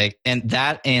problematic, and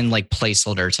like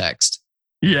placeholder text.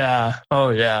 Yeah. Oh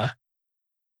yeah.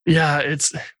 Yeah.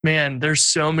 There's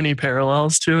so many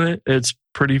parallels to it. It's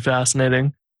pretty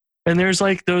fascinating. And there's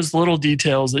like those little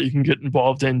details that you can get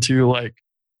involved into, like,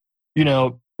 we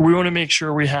want to make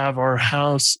sure we have our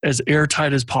house as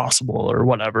airtight as possible or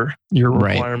whatever your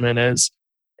requirement is.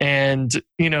 And,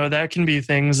 that can be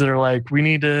things that are like, we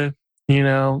need to,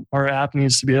 our app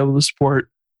needs to be able to support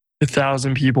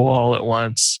 1,000 people all at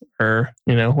once, or,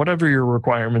 whatever your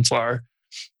requirements are.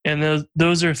 And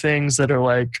those are things that are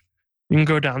like, you can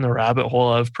go down the rabbit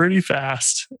hole of pretty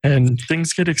fast, and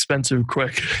things get expensive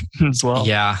quick as well.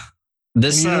 Yeah. And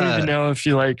you don't even know if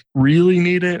you like really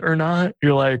need it or not.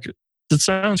 You're like, that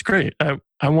sounds great.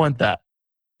 I want that.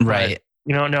 Right. But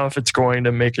you don't know if it's going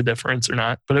to make a difference or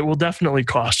not, but it will definitely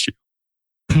cost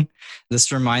you.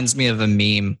 This reminds me of a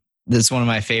meme. This is one of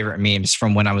my favorite memes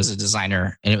from when I was a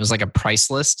designer, and it was like a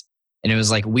price list. And it was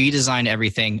like, we design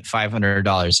everything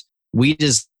 $500. We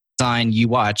design you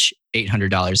watch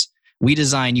 $800. We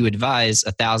design you advise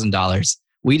 $1,000.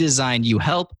 We design you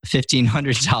help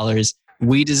 $1,500.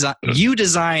 You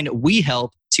design we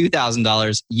help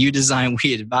 $2,000. You design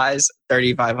we advise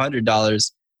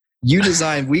 $3,500. You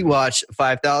design we watch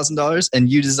 $5,000, and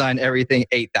you design everything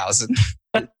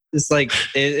 $8,000. It's like,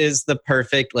 it is the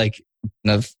perfect like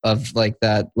of like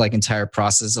that like entire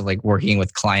process of like working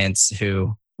with clients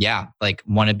who like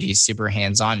want to be super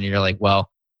hands-on, and you're like,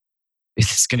 well,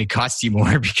 it's going to cost you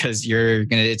more because you're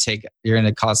going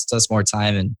to cost us more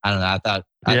time. And I don't know.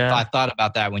 I thought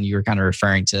about that when you were kind of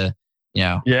referring to,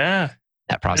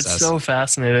 that process. It's so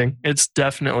fascinating. It's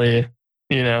definitely,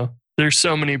 there's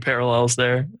so many parallels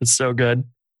there. It's so good.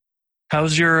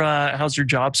 How's your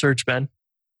job search been?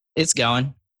 It's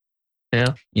going.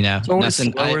 Yeah. It's always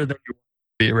slower than you want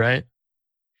to be, right?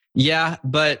 Yeah,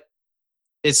 but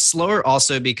it's slower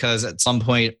also because at some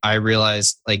point I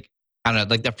realized, like, I don't know,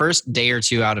 like the first day or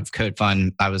two out of Code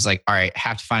Fun, I was like, all right,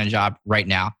 have to find a job right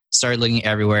now. Started looking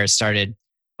everywhere, started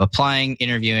applying,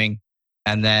 interviewing.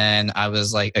 And then I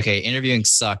was like, okay, interviewing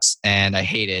sucks and I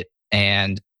hate it.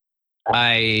 And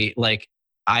I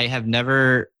have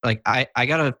never, like, I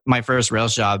got my first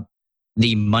Rails job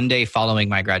the Monday following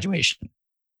my graduation.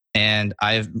 And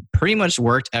I've pretty much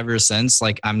worked ever since.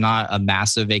 Like, I'm not a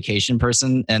massive vacation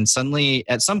person. And suddenly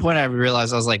at some point I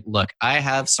realized, I was like, look, I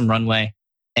have some runway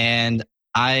and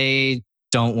I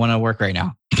don't want to work right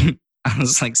now. I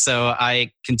was like, so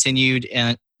I continued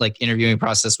in like interviewing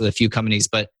process with a few companies,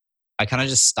 but I kind of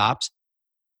just stopped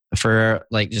for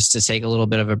like just to take a little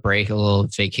bit of a break, a little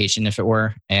vacation, if it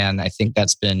were. And I think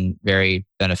that's been very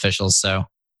beneficial. So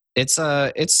it's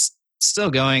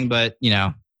still going, but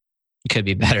it could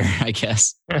be better, I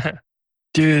guess.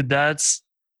 Dude,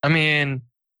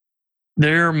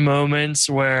 there are moments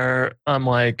where I'm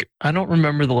like, I don't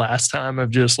remember the last time I've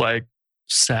just like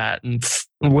sat and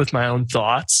with my own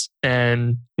thoughts,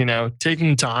 and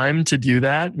taking time to do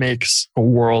that makes a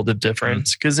world of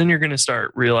difference, because then you're going to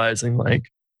start realizing like,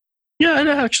 yeah,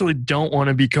 I actually don't want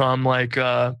to become like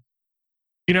I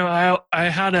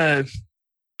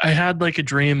had like a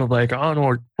dream of like, I want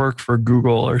to work for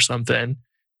Google or something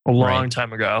a long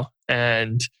time ago,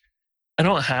 and I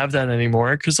don't have that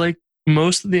anymore, because like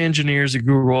most of the engineers at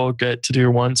Google get to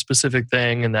do one specific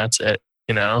thing and that's it,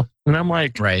 and I'm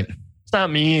like, it's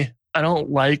not me. I don't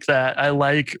like that. I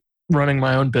like running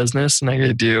my own business, and I get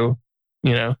to do,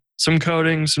 some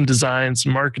coding, some design,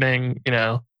 some marketing,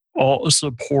 all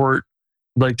support.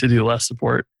 I'd like to do less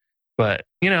support, but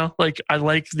like I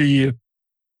like the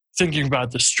thinking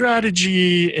about the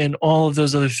strategy and all of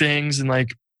those other things, and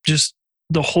like just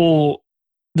the whole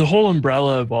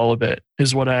umbrella of all of it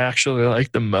is what I actually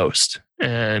like the most.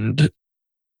 And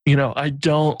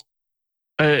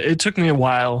it took me a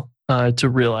while to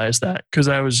realize that, because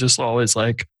I was just always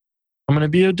like, I'm going to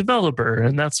be a developer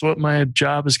and that's what my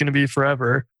job is going to be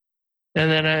forever. And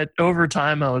then over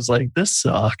time, I was like, this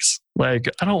sucks. Like,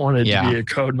 I don't want to be a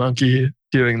code monkey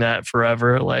doing that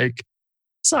forever. Like,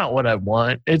 it's not what I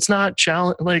want. It's not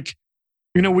like,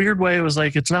 in a weird way, it was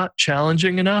like, it's not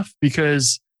challenging enough,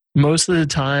 because most of the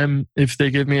time, if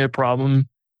they give me a problem,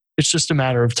 it's just a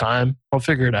matter of time. I'll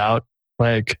figure it out.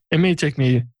 Like, it may take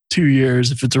me 2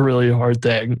 years if it's a really hard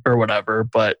thing or whatever,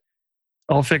 but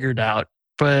I'll figure it out.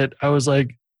 But I was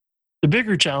like, the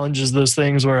bigger challenge is those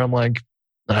things where I'm like,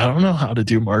 I don't know how to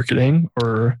do marketing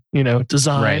or,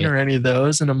 design or any of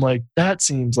those. And I'm like, that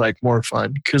seems like more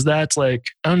fun, because that's like,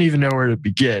 I don't even know where to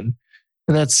begin.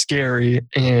 And that's scary.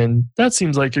 And that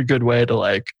seems like a good way to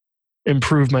like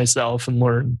improve myself and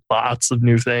learn lots of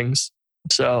new things.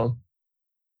 So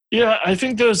yeah, I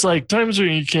think those like times where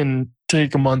you can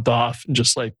take a month off and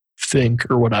just like think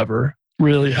or whatever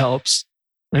really helps.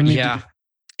 Yeah.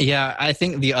 Yeah. I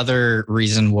think the other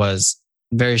reason was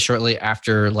very shortly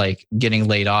after like getting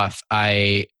laid off,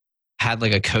 I had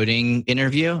like a coding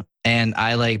interview and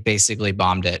I like basically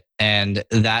bombed it. And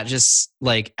that just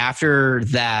like after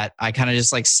that, I kind of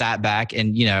just like sat back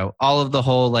and, all of the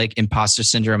whole like imposter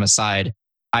syndrome aside,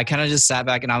 I kind of just sat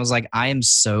back and I was like, I am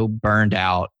so burned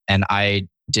out. And I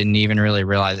didn't even really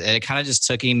realize it. It kind of just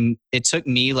it took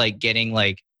me like getting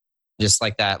like just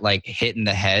like that, like hit in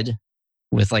the head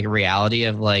with like reality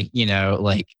of like,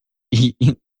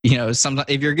 sometimes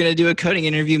if you're going to do a coding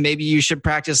interview, maybe you should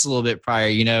practice a little bit prior.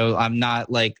 I'm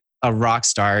not like a rock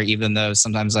star, even though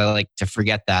sometimes I like to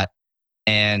forget that.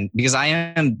 And because I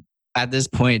am at this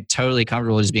point totally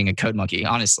comfortable just being a code monkey,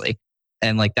 honestly.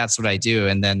 And like, that's what I do.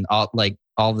 And then all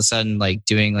of a sudden, like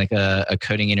doing like a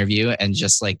coding interview and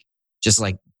just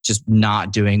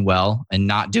not doing well and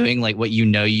not doing like what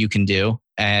you can do.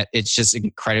 And it's just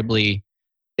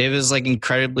it was like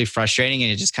incredibly frustrating,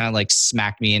 and it just kind of like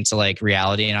smacked me into like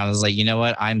reality. And I was like, you know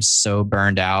what? I'm so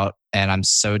burned out and I'm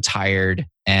so tired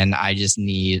and I just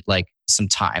need like some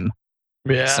time.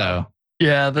 Yeah. So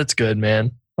yeah, that's good,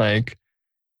 man. Like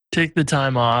take the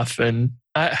time off. And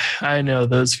I know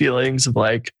those feelings of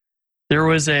like,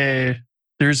 there's an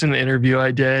interview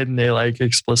I did and they like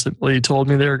explicitly told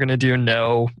me they were going to do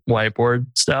no whiteboard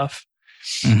stuff.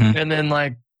 Mm-hmm. And then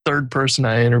like third person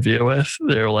I interview with,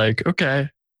 they're like, okay,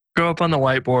 go up on the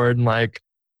whiteboard and like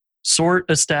sort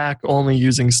a stack only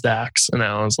using stacks. And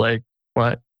I was like,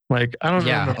 what? Like, I don't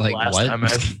remember like, the last what? time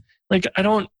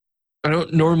I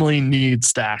don't normally need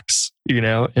stacks,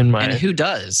 in my. And who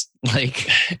does? Like,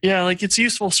 yeah, like it's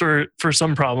useful for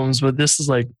some problems, but this is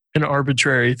like an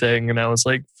arbitrary thing. And I was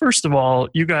like, first of all,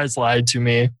 you guys lied to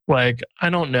me. Like, I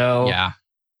don't know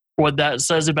what that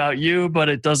says about you, but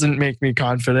it doesn't make me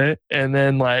confident. And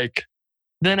then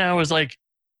I was like,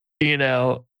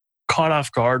 caught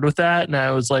off guard with that. And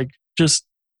I was like, just,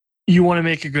 you want to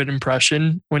make a good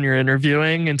impression when you're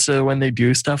interviewing. And so when they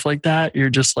do stuff like that, you're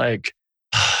just like,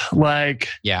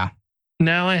 now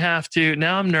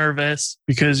I'm nervous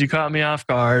because you caught me off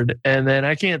guard and then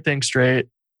I can't think straight.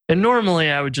 And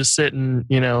normally I would just sit and,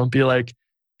 be like,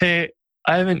 hey,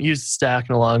 I haven't used Stack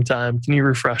in a long time. Can you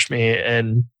refresh me?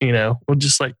 And, we'll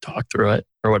just like talk through it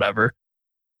or whatever.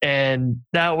 And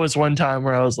that was one time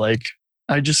where I was like,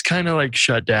 I just kind of like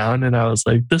shut down and I was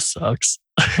like, this sucks.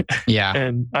 Yeah.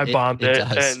 And I bombed it.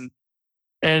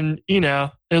 And,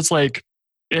 it's like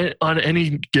on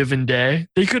any given day,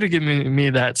 they could have given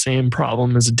me that same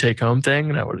problem as a take home thing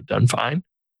and I would have done fine.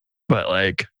 But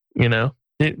like, the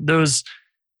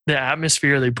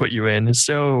atmosphere they put you in is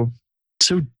so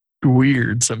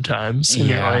weird sometimes. And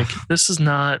you're like, this is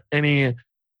not I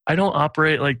don't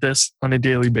operate like this on a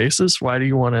daily basis. Why do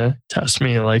you want to test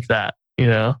me like that?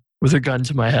 With a gun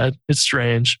to my head. It's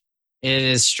strange. It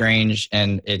is strange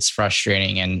and it's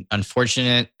frustrating and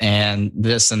unfortunate and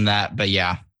this and that. But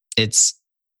yeah, it's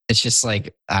just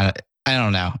like, I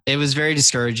don't know. It was very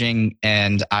discouraging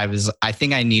and I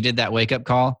think I needed that wake up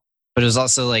call, but it was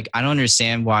also like, I don't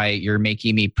understand why you're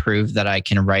making me prove that I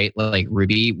can write like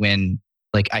Ruby when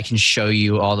like I can show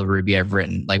you all the Ruby I've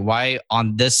written. Like why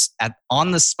on the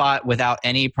spot without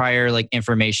any prior like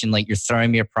information, like you're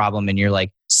throwing me a problem and you're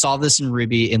like, solve this in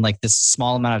Ruby in like this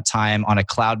small amount of time on a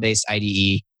cloud-based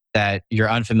IDE that you're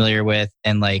unfamiliar with.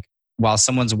 And like, while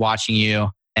someone's watching you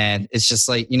and it's just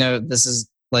like, this is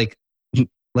like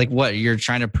what you're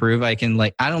trying to prove. I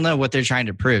don't know what they're trying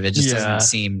to prove. It just doesn't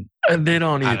seem. They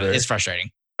don't either. It's frustrating.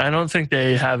 I don't think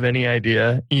they have any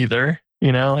idea either,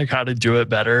 like how to do it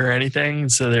better or anything.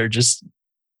 So they're just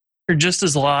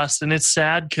as lost. And it's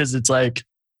sad because it's like,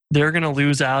 they're going to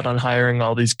lose out on hiring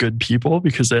all these good people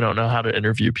because they don't know how to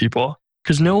interview people.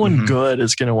 Because no one good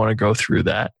is going to want to go through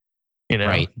that,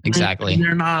 Right, exactly. And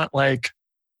they're not like,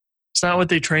 it's not what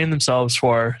they train themselves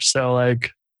for. So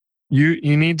like,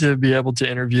 you need to be able to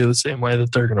interview the same way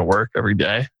that they're going to work every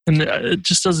day. And it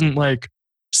just doesn't like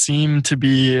seem to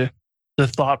be the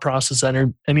thought process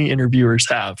any interviewers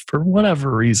have for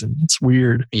whatever reason. It's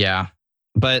weird. Yeah.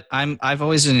 But I've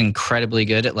always been incredibly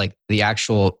good at like the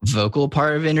actual vocal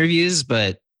part of interviews.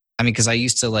 But I mean, because I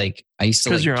used to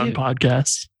because you're on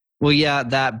podcasts. Well, yeah,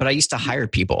 but I used to hire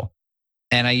people,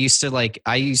 and I used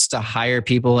to hire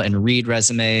people and read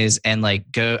resumes and like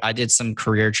I did some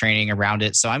career training around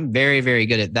it. So I'm very, very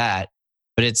good at that.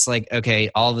 But it's like,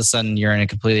 okay, all of a sudden you're in a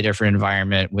completely different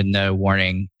environment with no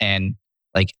warning, and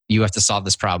like you have to solve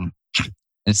this problem.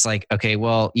 It's like, okay,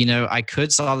 well, I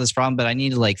could solve this problem, but I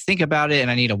need to like think about it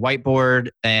and I need a whiteboard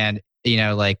and,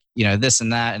 this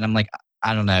and that. And I'm like,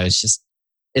 I don't know.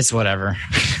 It's whatever.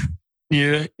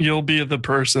 You'll be the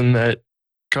person that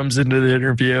comes into the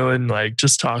interview and like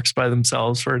just talks by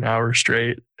themselves for an hour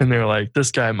straight. And they're like,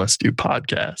 this guy must do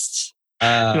podcasts.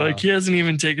 You're like, he hasn't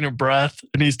even taken a breath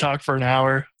and he's talked for an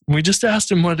hour. We just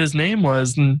asked him what his name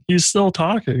was and he's still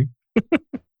talking.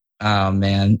 Oh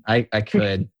man, I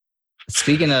could.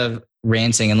 Speaking of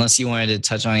ranting, unless you wanted to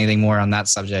touch on anything more on that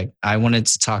subject, I wanted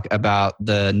to talk about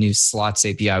the new slots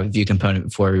API with View Component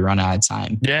before we run out of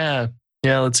time. Yeah,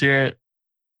 let's hear it.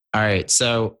 All right,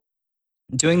 so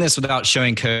doing this without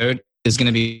showing code is going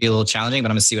to be a little challenging,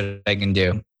 but I'm going to see what I can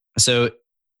do. So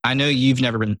I know you've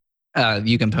never been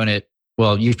View Component.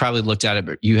 Well, you've probably looked at it,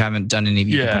 but you haven't done any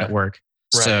View Component work.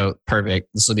 Right. So perfect.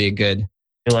 This will be a good.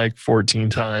 Like 14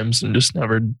 times and just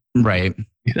never right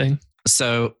anything.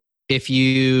 So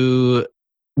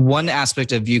one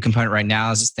aspect of View Component right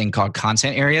now is this thing called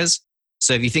content areas.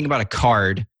 So if you think about a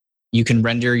card, you can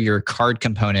render your card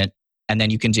component, and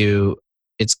then you can do,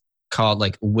 it's called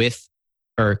like with,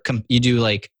 or you do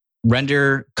like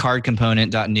render card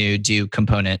component.new do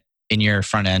component in your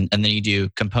front end, and then you do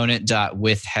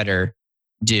component.with header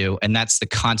do, and that's the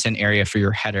content area for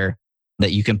your header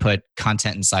that you can put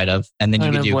content inside of. And then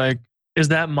you can do like, is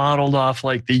that modeled off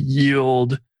like the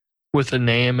yield with a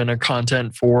name and a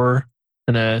content for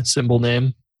and a symbol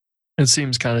name? It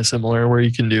seems kind of similar where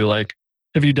you can do like,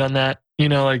 have you done that? You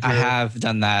know, like I have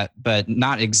done that, but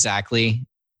not exactly.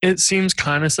 It seems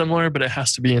kind of similar, but it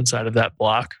has to be inside of that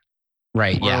block.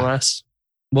 Right. More or less.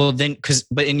 Well, then,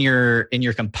 but in your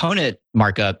component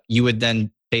markup, you would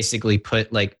then basically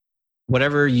put like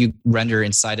whatever you render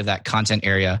inside of that content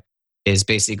area is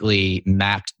basically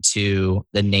mapped to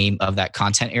the name of that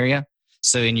content area.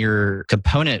 So in your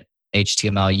component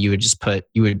HTML,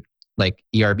 you would like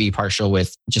ERB partial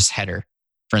with just header,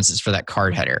 for instance, for that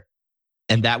card header.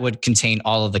 And that would contain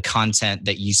all of the content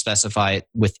that you specify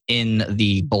within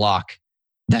the block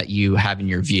that you have in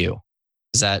your view.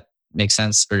 Does that make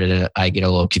sense? Or did I get a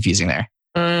little confusing there?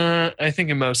 I think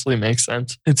it mostly makes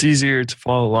sense. It's easier to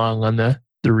follow along on the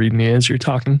README as you're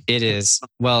talking. It is.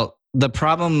 Well, the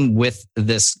problem with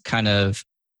this kind of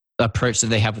approach that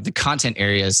they have with the content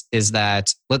areas is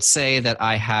that, let's say that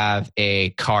I have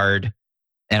a card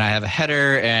and I have a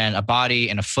header and a body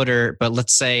and a footer, but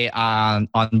let's say on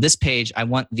this page, I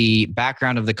want the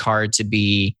background of the card to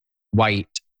be white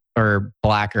or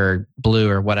black or blue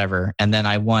or whatever. And then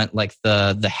I want like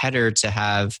the header to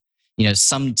have,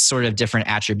 some sort of different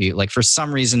attribute. Like for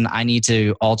some reason, I need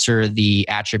to alter the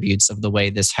attributes of the way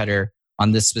this header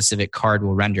on this specific card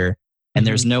will render. And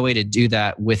there's no way to do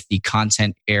that with the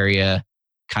content area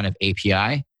kind of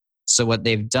API. So what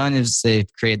they've done is they've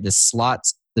created the slot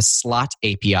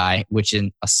API, which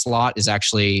in a slot is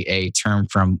actually a term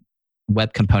from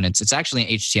web components. It's actually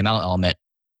an HTML element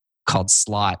called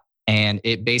slot. And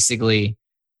it basically,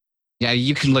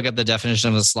 you can look at the definition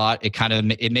of a slot.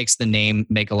 It makes the name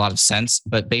make a lot of sense.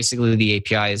 But basically the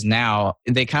API is now,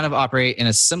 they kind of operate in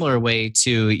a similar way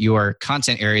to your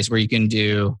content areas where you can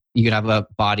have a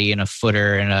body and a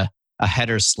footer and a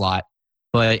header slot.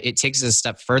 But it takes it a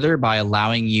step further by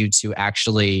allowing you to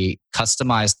actually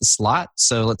customize the slot.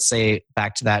 So let's say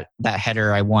back to that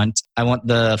header, I want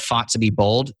the font to be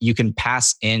bold. You can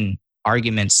pass in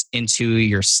arguments into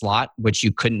your slot, which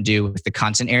you couldn't do with the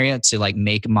content area, to like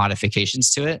make modifications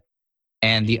to it.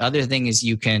 And the other thing is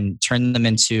you can turn them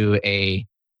into a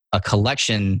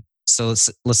collection. So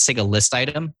let's take a list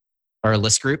item or a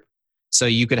list group. So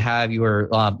you could have your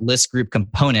list group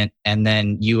component, and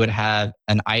then you would have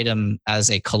an item as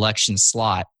a collection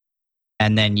slot.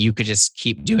 And then you could just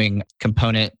keep doing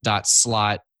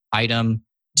component.slot item,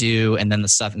 do, and then the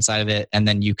stuff inside of it. And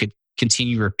then you could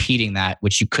continue repeating that,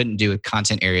 which you couldn't do with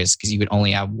content areas because you could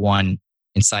only have one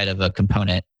inside of a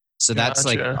component. So that's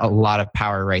like a lot of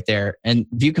power right there. And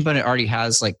View Component already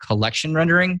has like collection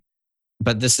rendering,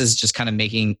 but this is just kind of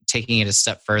taking it a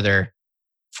step further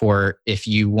for if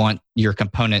you want your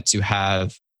component to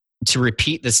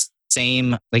repeat the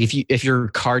same, like if your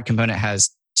card component has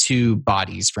two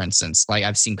bodies, for instance, like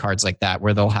I've seen cards like that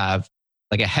where they'll have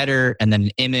like a header and then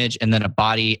an image and then a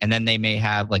body, and then they may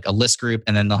have like a list group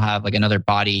and then they'll have like another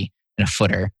body and a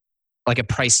footer. Like a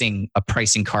pricing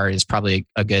card is probably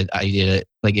a good idea to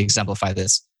like exemplify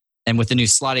this. And with the new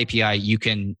slot API, you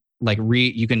can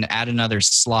you can add another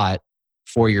slot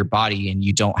for your body, and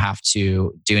you don't have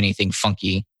to do anything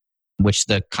funky, which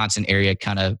the content area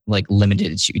kind of like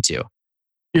limited you to.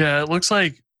 Yeah, it looks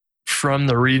like from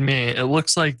the README, it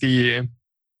looks like the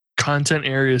content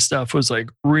area stuff was like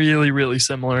really, really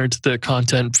similar to the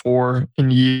content for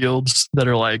and yields that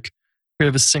are like, we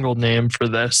have a single name for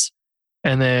this.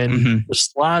 And then the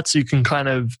slots, you can kind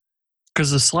of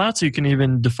because the slots, you can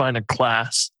even define a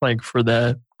class like for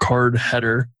the card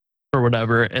header or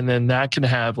whatever. And then that can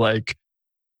have like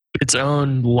its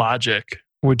own logic,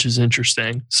 which is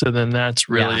interesting. So then that's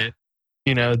really,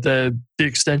 the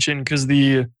extension, because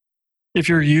if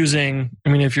you're using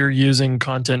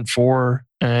content for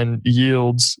and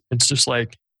yields, it's just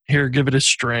like, here, give it a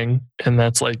string. And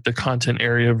that's like the content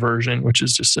area version, which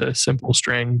is just a simple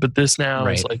string. But this now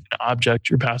is like an object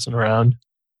you're passing around.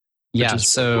 Yeah.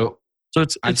 So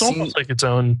it's almost like its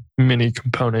own mini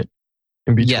component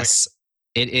in between. Yes,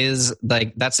 it is.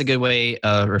 Like, that's a good way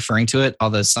of referring to it.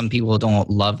 Although some people don't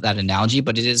love that analogy,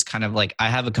 but it is kind of like I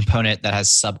have a component that has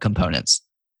subcomponents.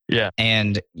 Yeah.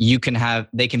 And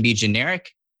they can be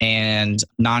generic and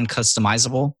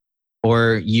non-customizable,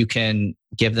 or you can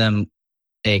give them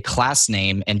a class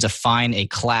name and define a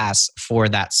class for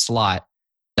that slot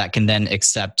that can then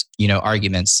accept,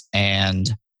 arguments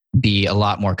and be a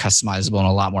lot more customizable and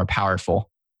a lot more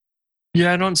powerful.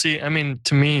 Yeah,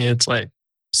 to me, it's like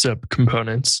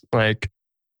subcomponents. Like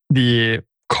the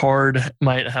card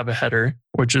might have a header,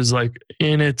 which is like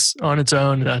on its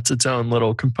own, that's its own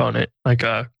little component, like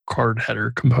a card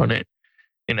header component,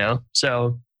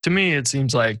 So to me, it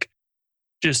seems like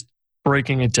just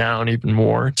breaking it down even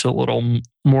more to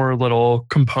little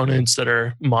components that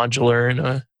are modular in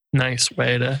a nice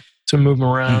way to move them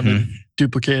around and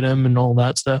duplicate them and all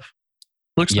that stuff.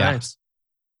 Looks nice.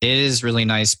 It is really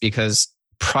nice because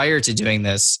prior to doing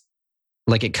this,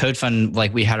 like at CodeFund,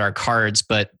 like we had our cards,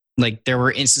 but like there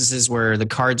were instances where the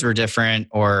cards were different,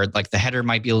 or like the header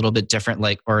might be a little bit different,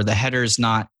 or the header's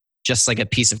not just like a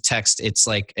piece of text. It's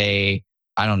like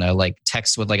like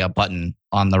text with like a button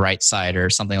on the right side or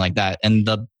something like that. And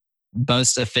the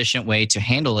most efficient way to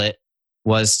handle it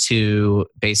was to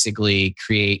basically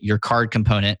create your card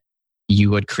component. You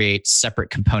would create separate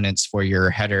components for your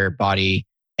header, body,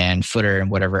 and footer, and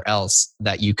whatever else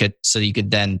that you could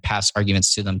then pass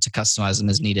arguments to them to customize them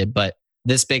as needed. But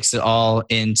this bakes it all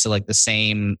into like the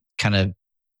same kind of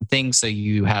thing. So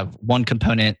you have one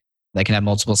component that can have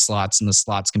multiple slots, and the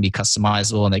slots can be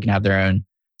customizable, and they can have their own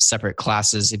separate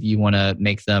classes if you want to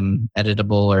make them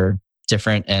editable or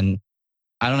different. And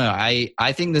I don't know.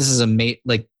 I think this is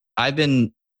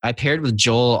I paired with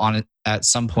Joel on it at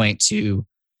some point to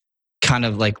kind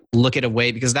of like look at a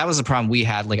way, because that was the problem we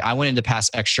had. Like I wanted to pass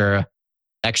extra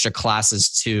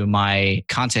classes to my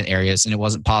content areas, and it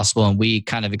wasn't possible. And we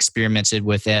kind of experimented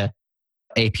with a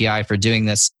API for doing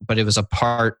this, but it was a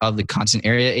part of the content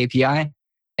area API.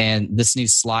 And this new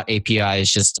slot API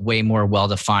is just way more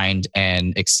well-defined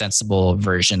and extensible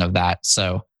version of that.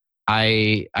 So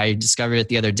I discovered it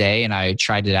the other day and I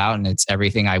tried it out, and it's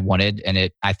everything I wanted.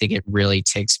 And I think it really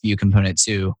takes View Component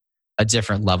to a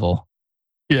different level.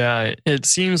 Yeah, it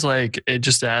seems like it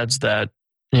just adds that,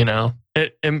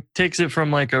 it takes it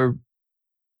from like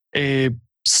a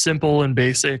simple and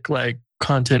basic like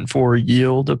content for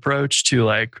yield approach to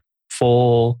like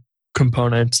full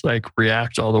components, like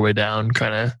React all the way down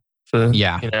kind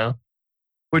of,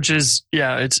 which is,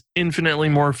 it's infinitely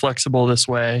more flexible this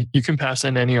way. You can pass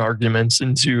in any arguments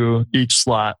into each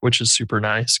slot, which is super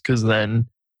nice, because then,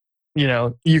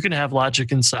 you can have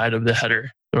logic inside of the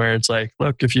header where it's like,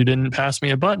 look, if you didn't pass me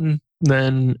a button,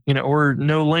 then, or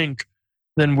no link,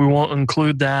 then we won't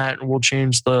include that. We'll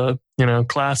change the,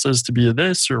 classes to be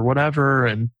this or whatever.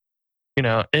 And,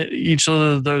 each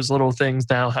of those little things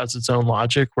now has its own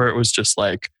logic, where it was just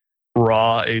like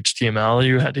raw HTML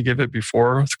you had to give it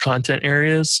before with content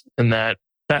areas. And that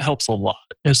helps a lot,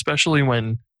 especially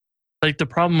when like the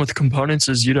problem with components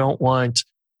is you don't want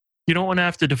to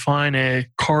have to define a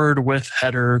card with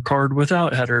header, card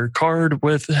without header, card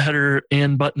with header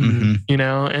and button,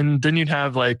 and then you'd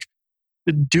have like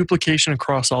duplication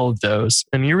across all of those.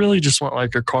 And you really just want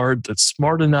like a card that's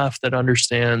smart enough that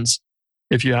understands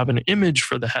if you have an image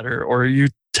for the header, or you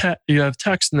have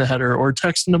text in the header or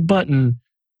text in a button,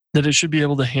 that it should be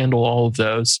able to handle all of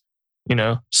those,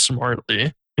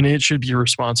 smartly. And it should be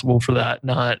responsible for that,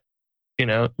 not,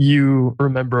 you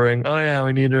remembering, oh yeah,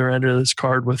 we need to render this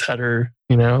card with header,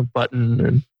 button.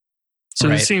 And so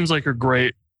This seems like a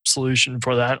great solution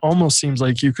for that. Almost seems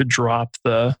like you could drop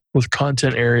with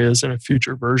content areas in a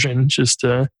future version just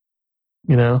to,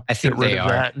 I think get rid of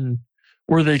that,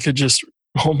 or they could just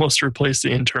almost replace the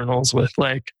internals with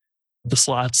like the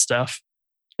slot stuff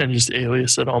and just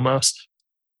alias it almost.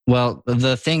 Well,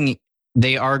 the thing,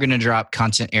 they are going to drop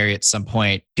content area at some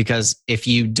point, because if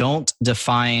you don't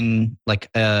define like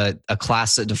a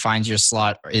class that defines your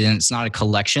slot, and it's not a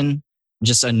collection,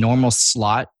 just a normal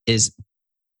slot is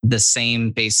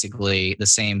basically the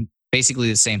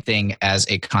same thing as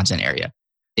a content area.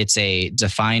 It's a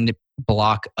defined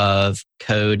block of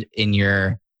code in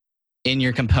your in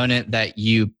your component that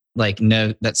you like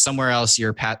know that somewhere else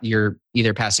you're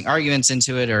either passing arguments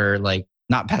into it or like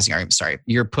not passing arguments. Sorry,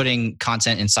 you're putting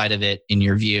content inside of it in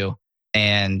your view,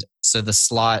 and so the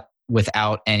slot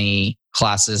without any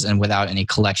classes and without any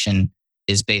collection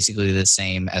is basically the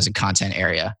same as a content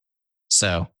area.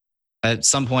 So at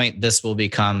some point, this will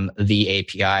become the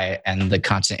API and the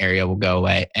content area will go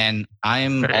away. And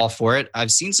I'm all for it.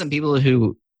 I've seen some people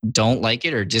who don't like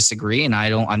it or disagree, and I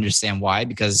don't understand why,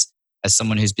 because as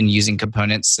someone who's been using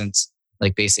components since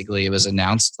like basically it was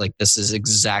announced, like this is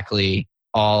exactly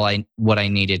what I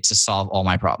needed to solve all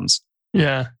my problems.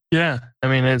 Yeah. Yeah. I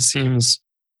mean, it seems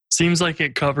like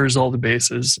it covers all the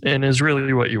bases and is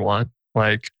really what you want.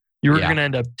 Like you were going to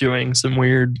end up doing some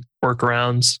weird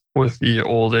workarounds with the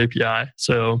old API.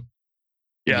 So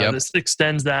this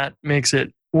extends that, makes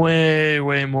it way,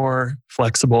 way more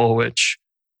flexible, which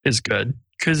is good.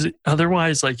 Because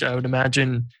otherwise, like I would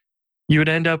imagine you would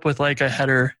end up with like a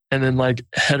header and then like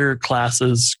header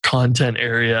classes content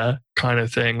area kind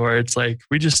of thing where it's like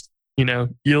we just,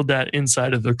 yield that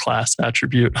inside of the class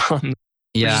attribute on,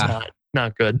 which is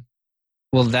not good.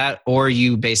 Well, that, or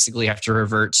you basically have to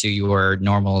revert to your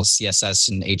normal CSS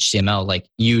and HTML. Like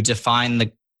you define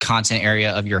the content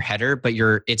area of your header, but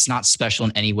it's not special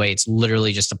in any way. It's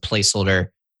literally just a placeholder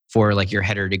for like your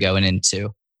header to go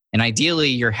into. And ideally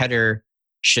your header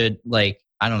should like,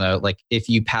 I don't know, like if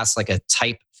you pass like a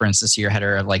type, for instance, to your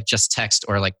header of like just text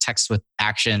or like text with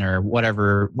action or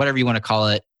whatever you want to call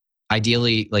it,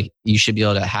 ideally like you should be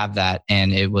able to have that.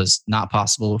 And it was not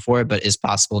possible before, but is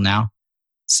possible now.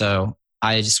 So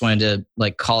I just wanted to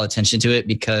like call attention to it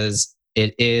because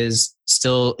it's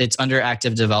under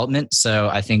active development. So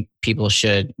I think people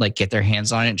should like get their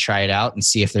hands on it, try it out and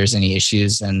see if there's any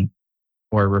issues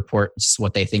or report just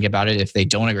what they think about it if they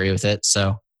don't agree with it.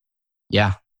 So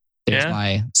there's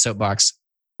my soapbox.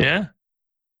 Yeah.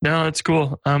 No, it's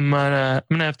cool. I'm gonna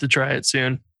have to try it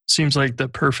soon. Seems like the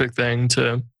perfect thing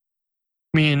to,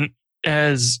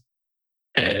 as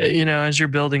you're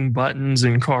building buttons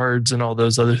and cards and all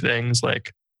those other things,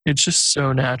 like it's just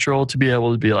so natural to be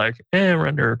able to be like,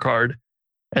 render a card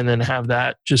and then have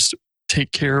that just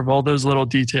take care of all those little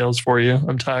details for you.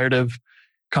 I'm tired of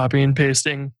copy and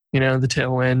pasting, the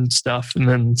Tailwind stuff and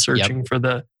then searching for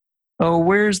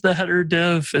where's the header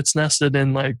div? It's nested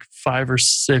in like 5 or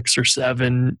 6 or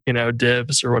 7,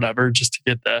 divs or whatever, just to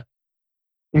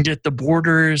get the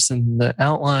borders and the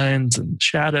outlines and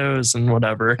shadows and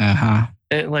whatever. Uh-huh.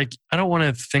 I don't want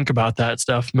to think about that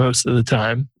stuff most of the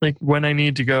time. Like when I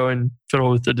need to go and fiddle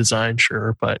with the design,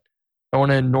 sure, but I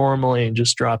want to normally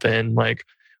just drop in,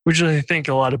 which I think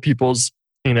a lot of people's,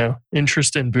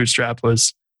 interest in Bootstrap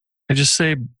was, I just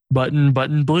say button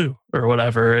blue or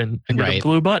whatever, and I get a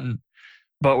blue button.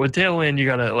 But with Tailwind, you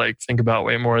got to think about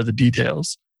way more of the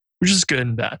details, which is good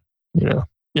and bad,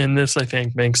 And this, I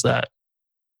think, makes that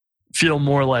feel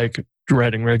more like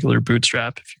writing regular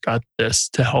Bootstrap if you got this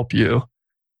to help you,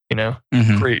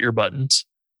 create your buttons,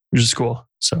 which is cool.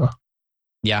 So,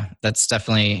 yeah, that's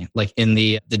definitely like in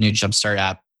the new Jumpstart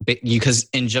app. Because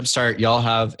in Jumpstart, y'all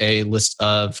have a list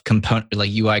of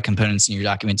UI components in your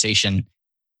documentation.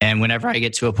 And whenever I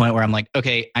get to a point where I'm like,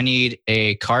 okay, I need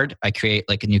a card, I create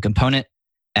like a new component.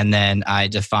 And then I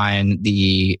define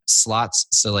the slots.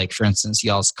 So like, for instance,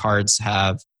 y'all's cards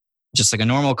have just like a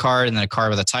normal card and then a card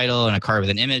with a title and a card with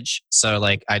an image. So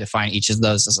like I define each of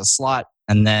those as a slot.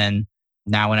 And then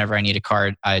now whenever I need a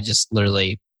card, I just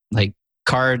literally like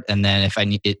card. And then if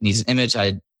it needs an image,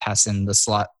 I pass in the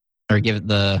slot or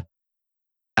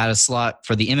add a slot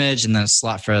for the image and then a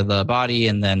slot for the body.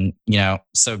 And then,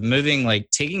 so moving,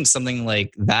 taking something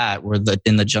like that where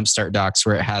in the Jumpstart docs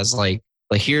where it has like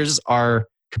here's our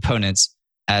components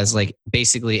as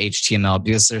basically HTML,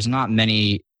 because there's not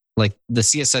many, the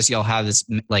CSS y'all have is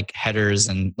headers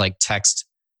and text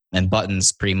and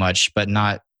buttons pretty much, but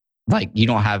not you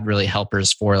don't have really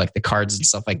helpers for the cards and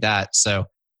stuff like that. So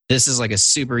this is a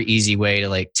super easy way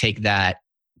to take that,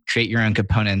 create your own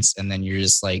components, and then you're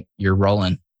just you're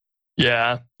rolling.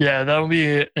 Yeah, that would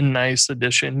be a nice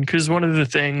addition, because one of the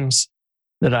things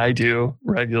that I do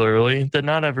regularly that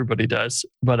not everybody does,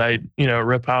 but I,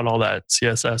 rip out all that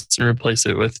CSS and replace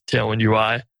it with Tailwind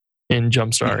UI in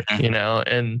Jumpstart,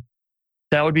 and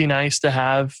that would be nice to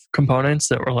have components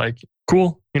that were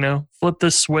cool, flip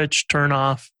this switch, turn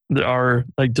off our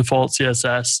default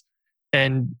CSS,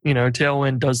 and,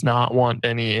 Tailwind does not want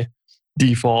any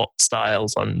default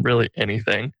styles on really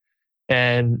anything.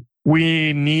 And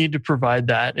we need to provide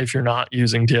that if you're not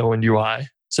using Tailwind UI,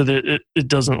 so that it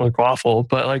doesn't look awful,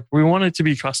 but we want it to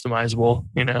be customizable,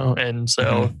 and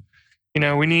so,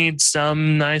 we need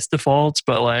some nice defaults,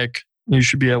 but you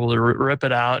should be able to rip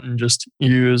it out and just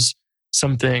use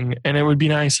something. And it would be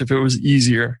nice if it was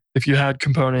easier, if you had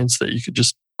components that you could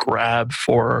just grab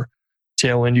for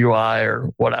Tailwind UI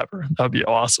or whatever. That would be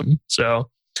awesome. So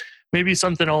maybe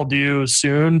something I'll do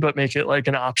soon, but make it like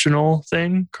an optional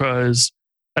thing, because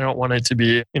I don't want it to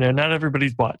be, not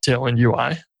everybody's bought Tailwind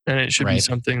UI, and it should be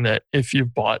something that if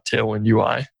you've bought Tailwind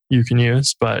UI, you can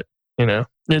use. But,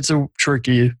 it's a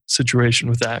tricky situation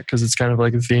with that because it's kind of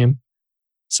like a theme.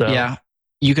 So yeah,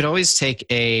 you could always take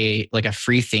a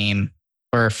free theme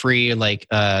or a free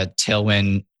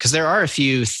Tailwind, because there are a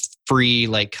few free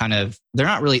they're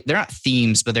not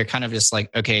themes, but they're kind of just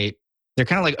okay, they're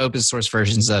kind of like open source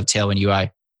versions of Tailwind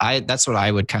UI. That's what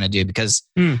I would kind of do, because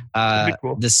cool.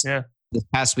 this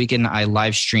past weekend I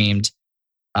live streamed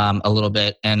a little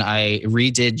bit, and I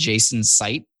redid Jason's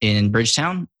site in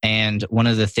Bridgetown. And one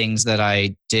of the things that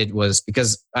I did was,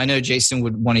 because I know Jason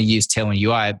would want to use Tailwind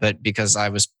UI, but because I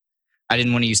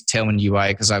didn't want to use Tailwind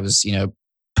UI because I was,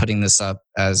 putting this up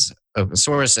as open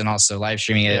source and also live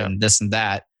streaming it and this and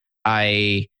that,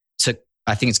 I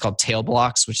think it's called Tail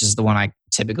Blocks, which is the one I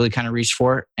typically kind of reach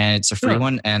for, and it's a free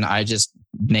one. And I just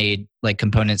made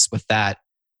components with that,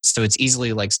 so it's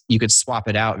easily you could swap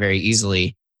it out very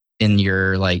easily in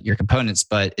your components,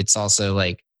 but it's also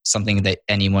something that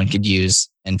anyone could use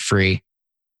and free.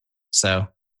 So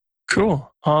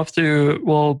cool.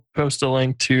 We'll post a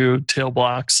link to Tail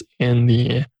Blocks in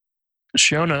the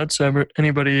show notes. So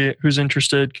anybody who's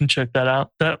interested can check that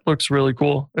out. That looks really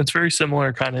cool. It's very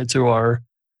similar kind of to our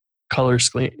color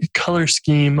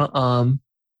scheme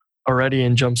already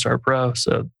in Jumpstart Pro.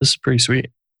 So this is pretty sweet.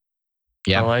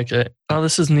 Yeah, I like it. Oh,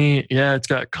 this is neat. Yeah, it's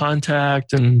got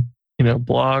contact and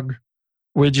blog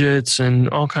widgets and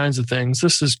all kinds of things.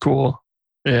 This is cool.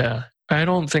 Yeah, I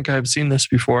don't think I've seen this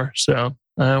before, so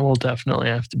I will definitely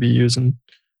have to be using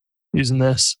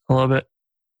this. I love it.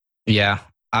 Yeah,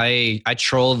 I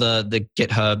troll the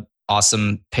GitHub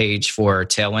awesome page for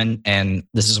Tailwind, and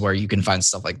this is where you can find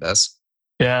stuff like this.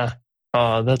 Yeah.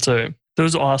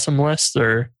 Those awesome lists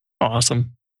are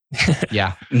awesome.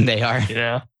 Yeah, they are.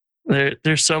 Yeah.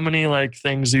 There's so many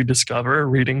things you discover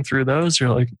reading through those.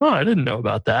 You're like, oh, I didn't know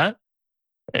about that.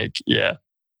 Yeah.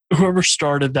 Whoever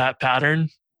started that pattern,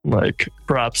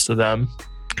 props to them,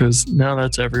 because now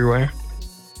that's everywhere.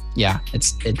 Yeah,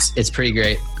 it's pretty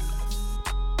great.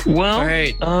 Well, all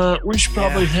right. We should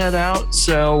probably head out.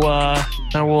 So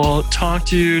I will talk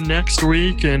to you next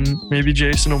week, and maybe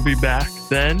Jason will be back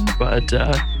then. But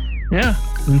yeah,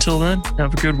 until then,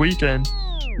 have a good weekend.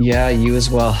 Yeah, you as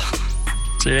well.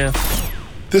 See ya.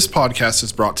 This podcast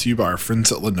is brought to you by our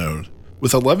friends at Linode.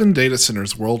 With 11 data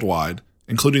centers worldwide,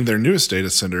 including their newest data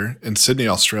center in Sydney,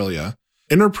 Australia,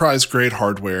 enterprise-grade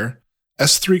hardware,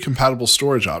 S3-compatible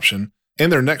storage option,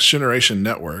 and their next-generation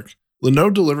network,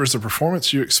 Linode delivers the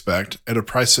performance you expect at a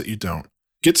price that you don't.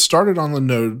 Get started on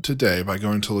Linode today by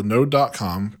going to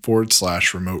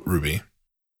linode.com/remote Ruby.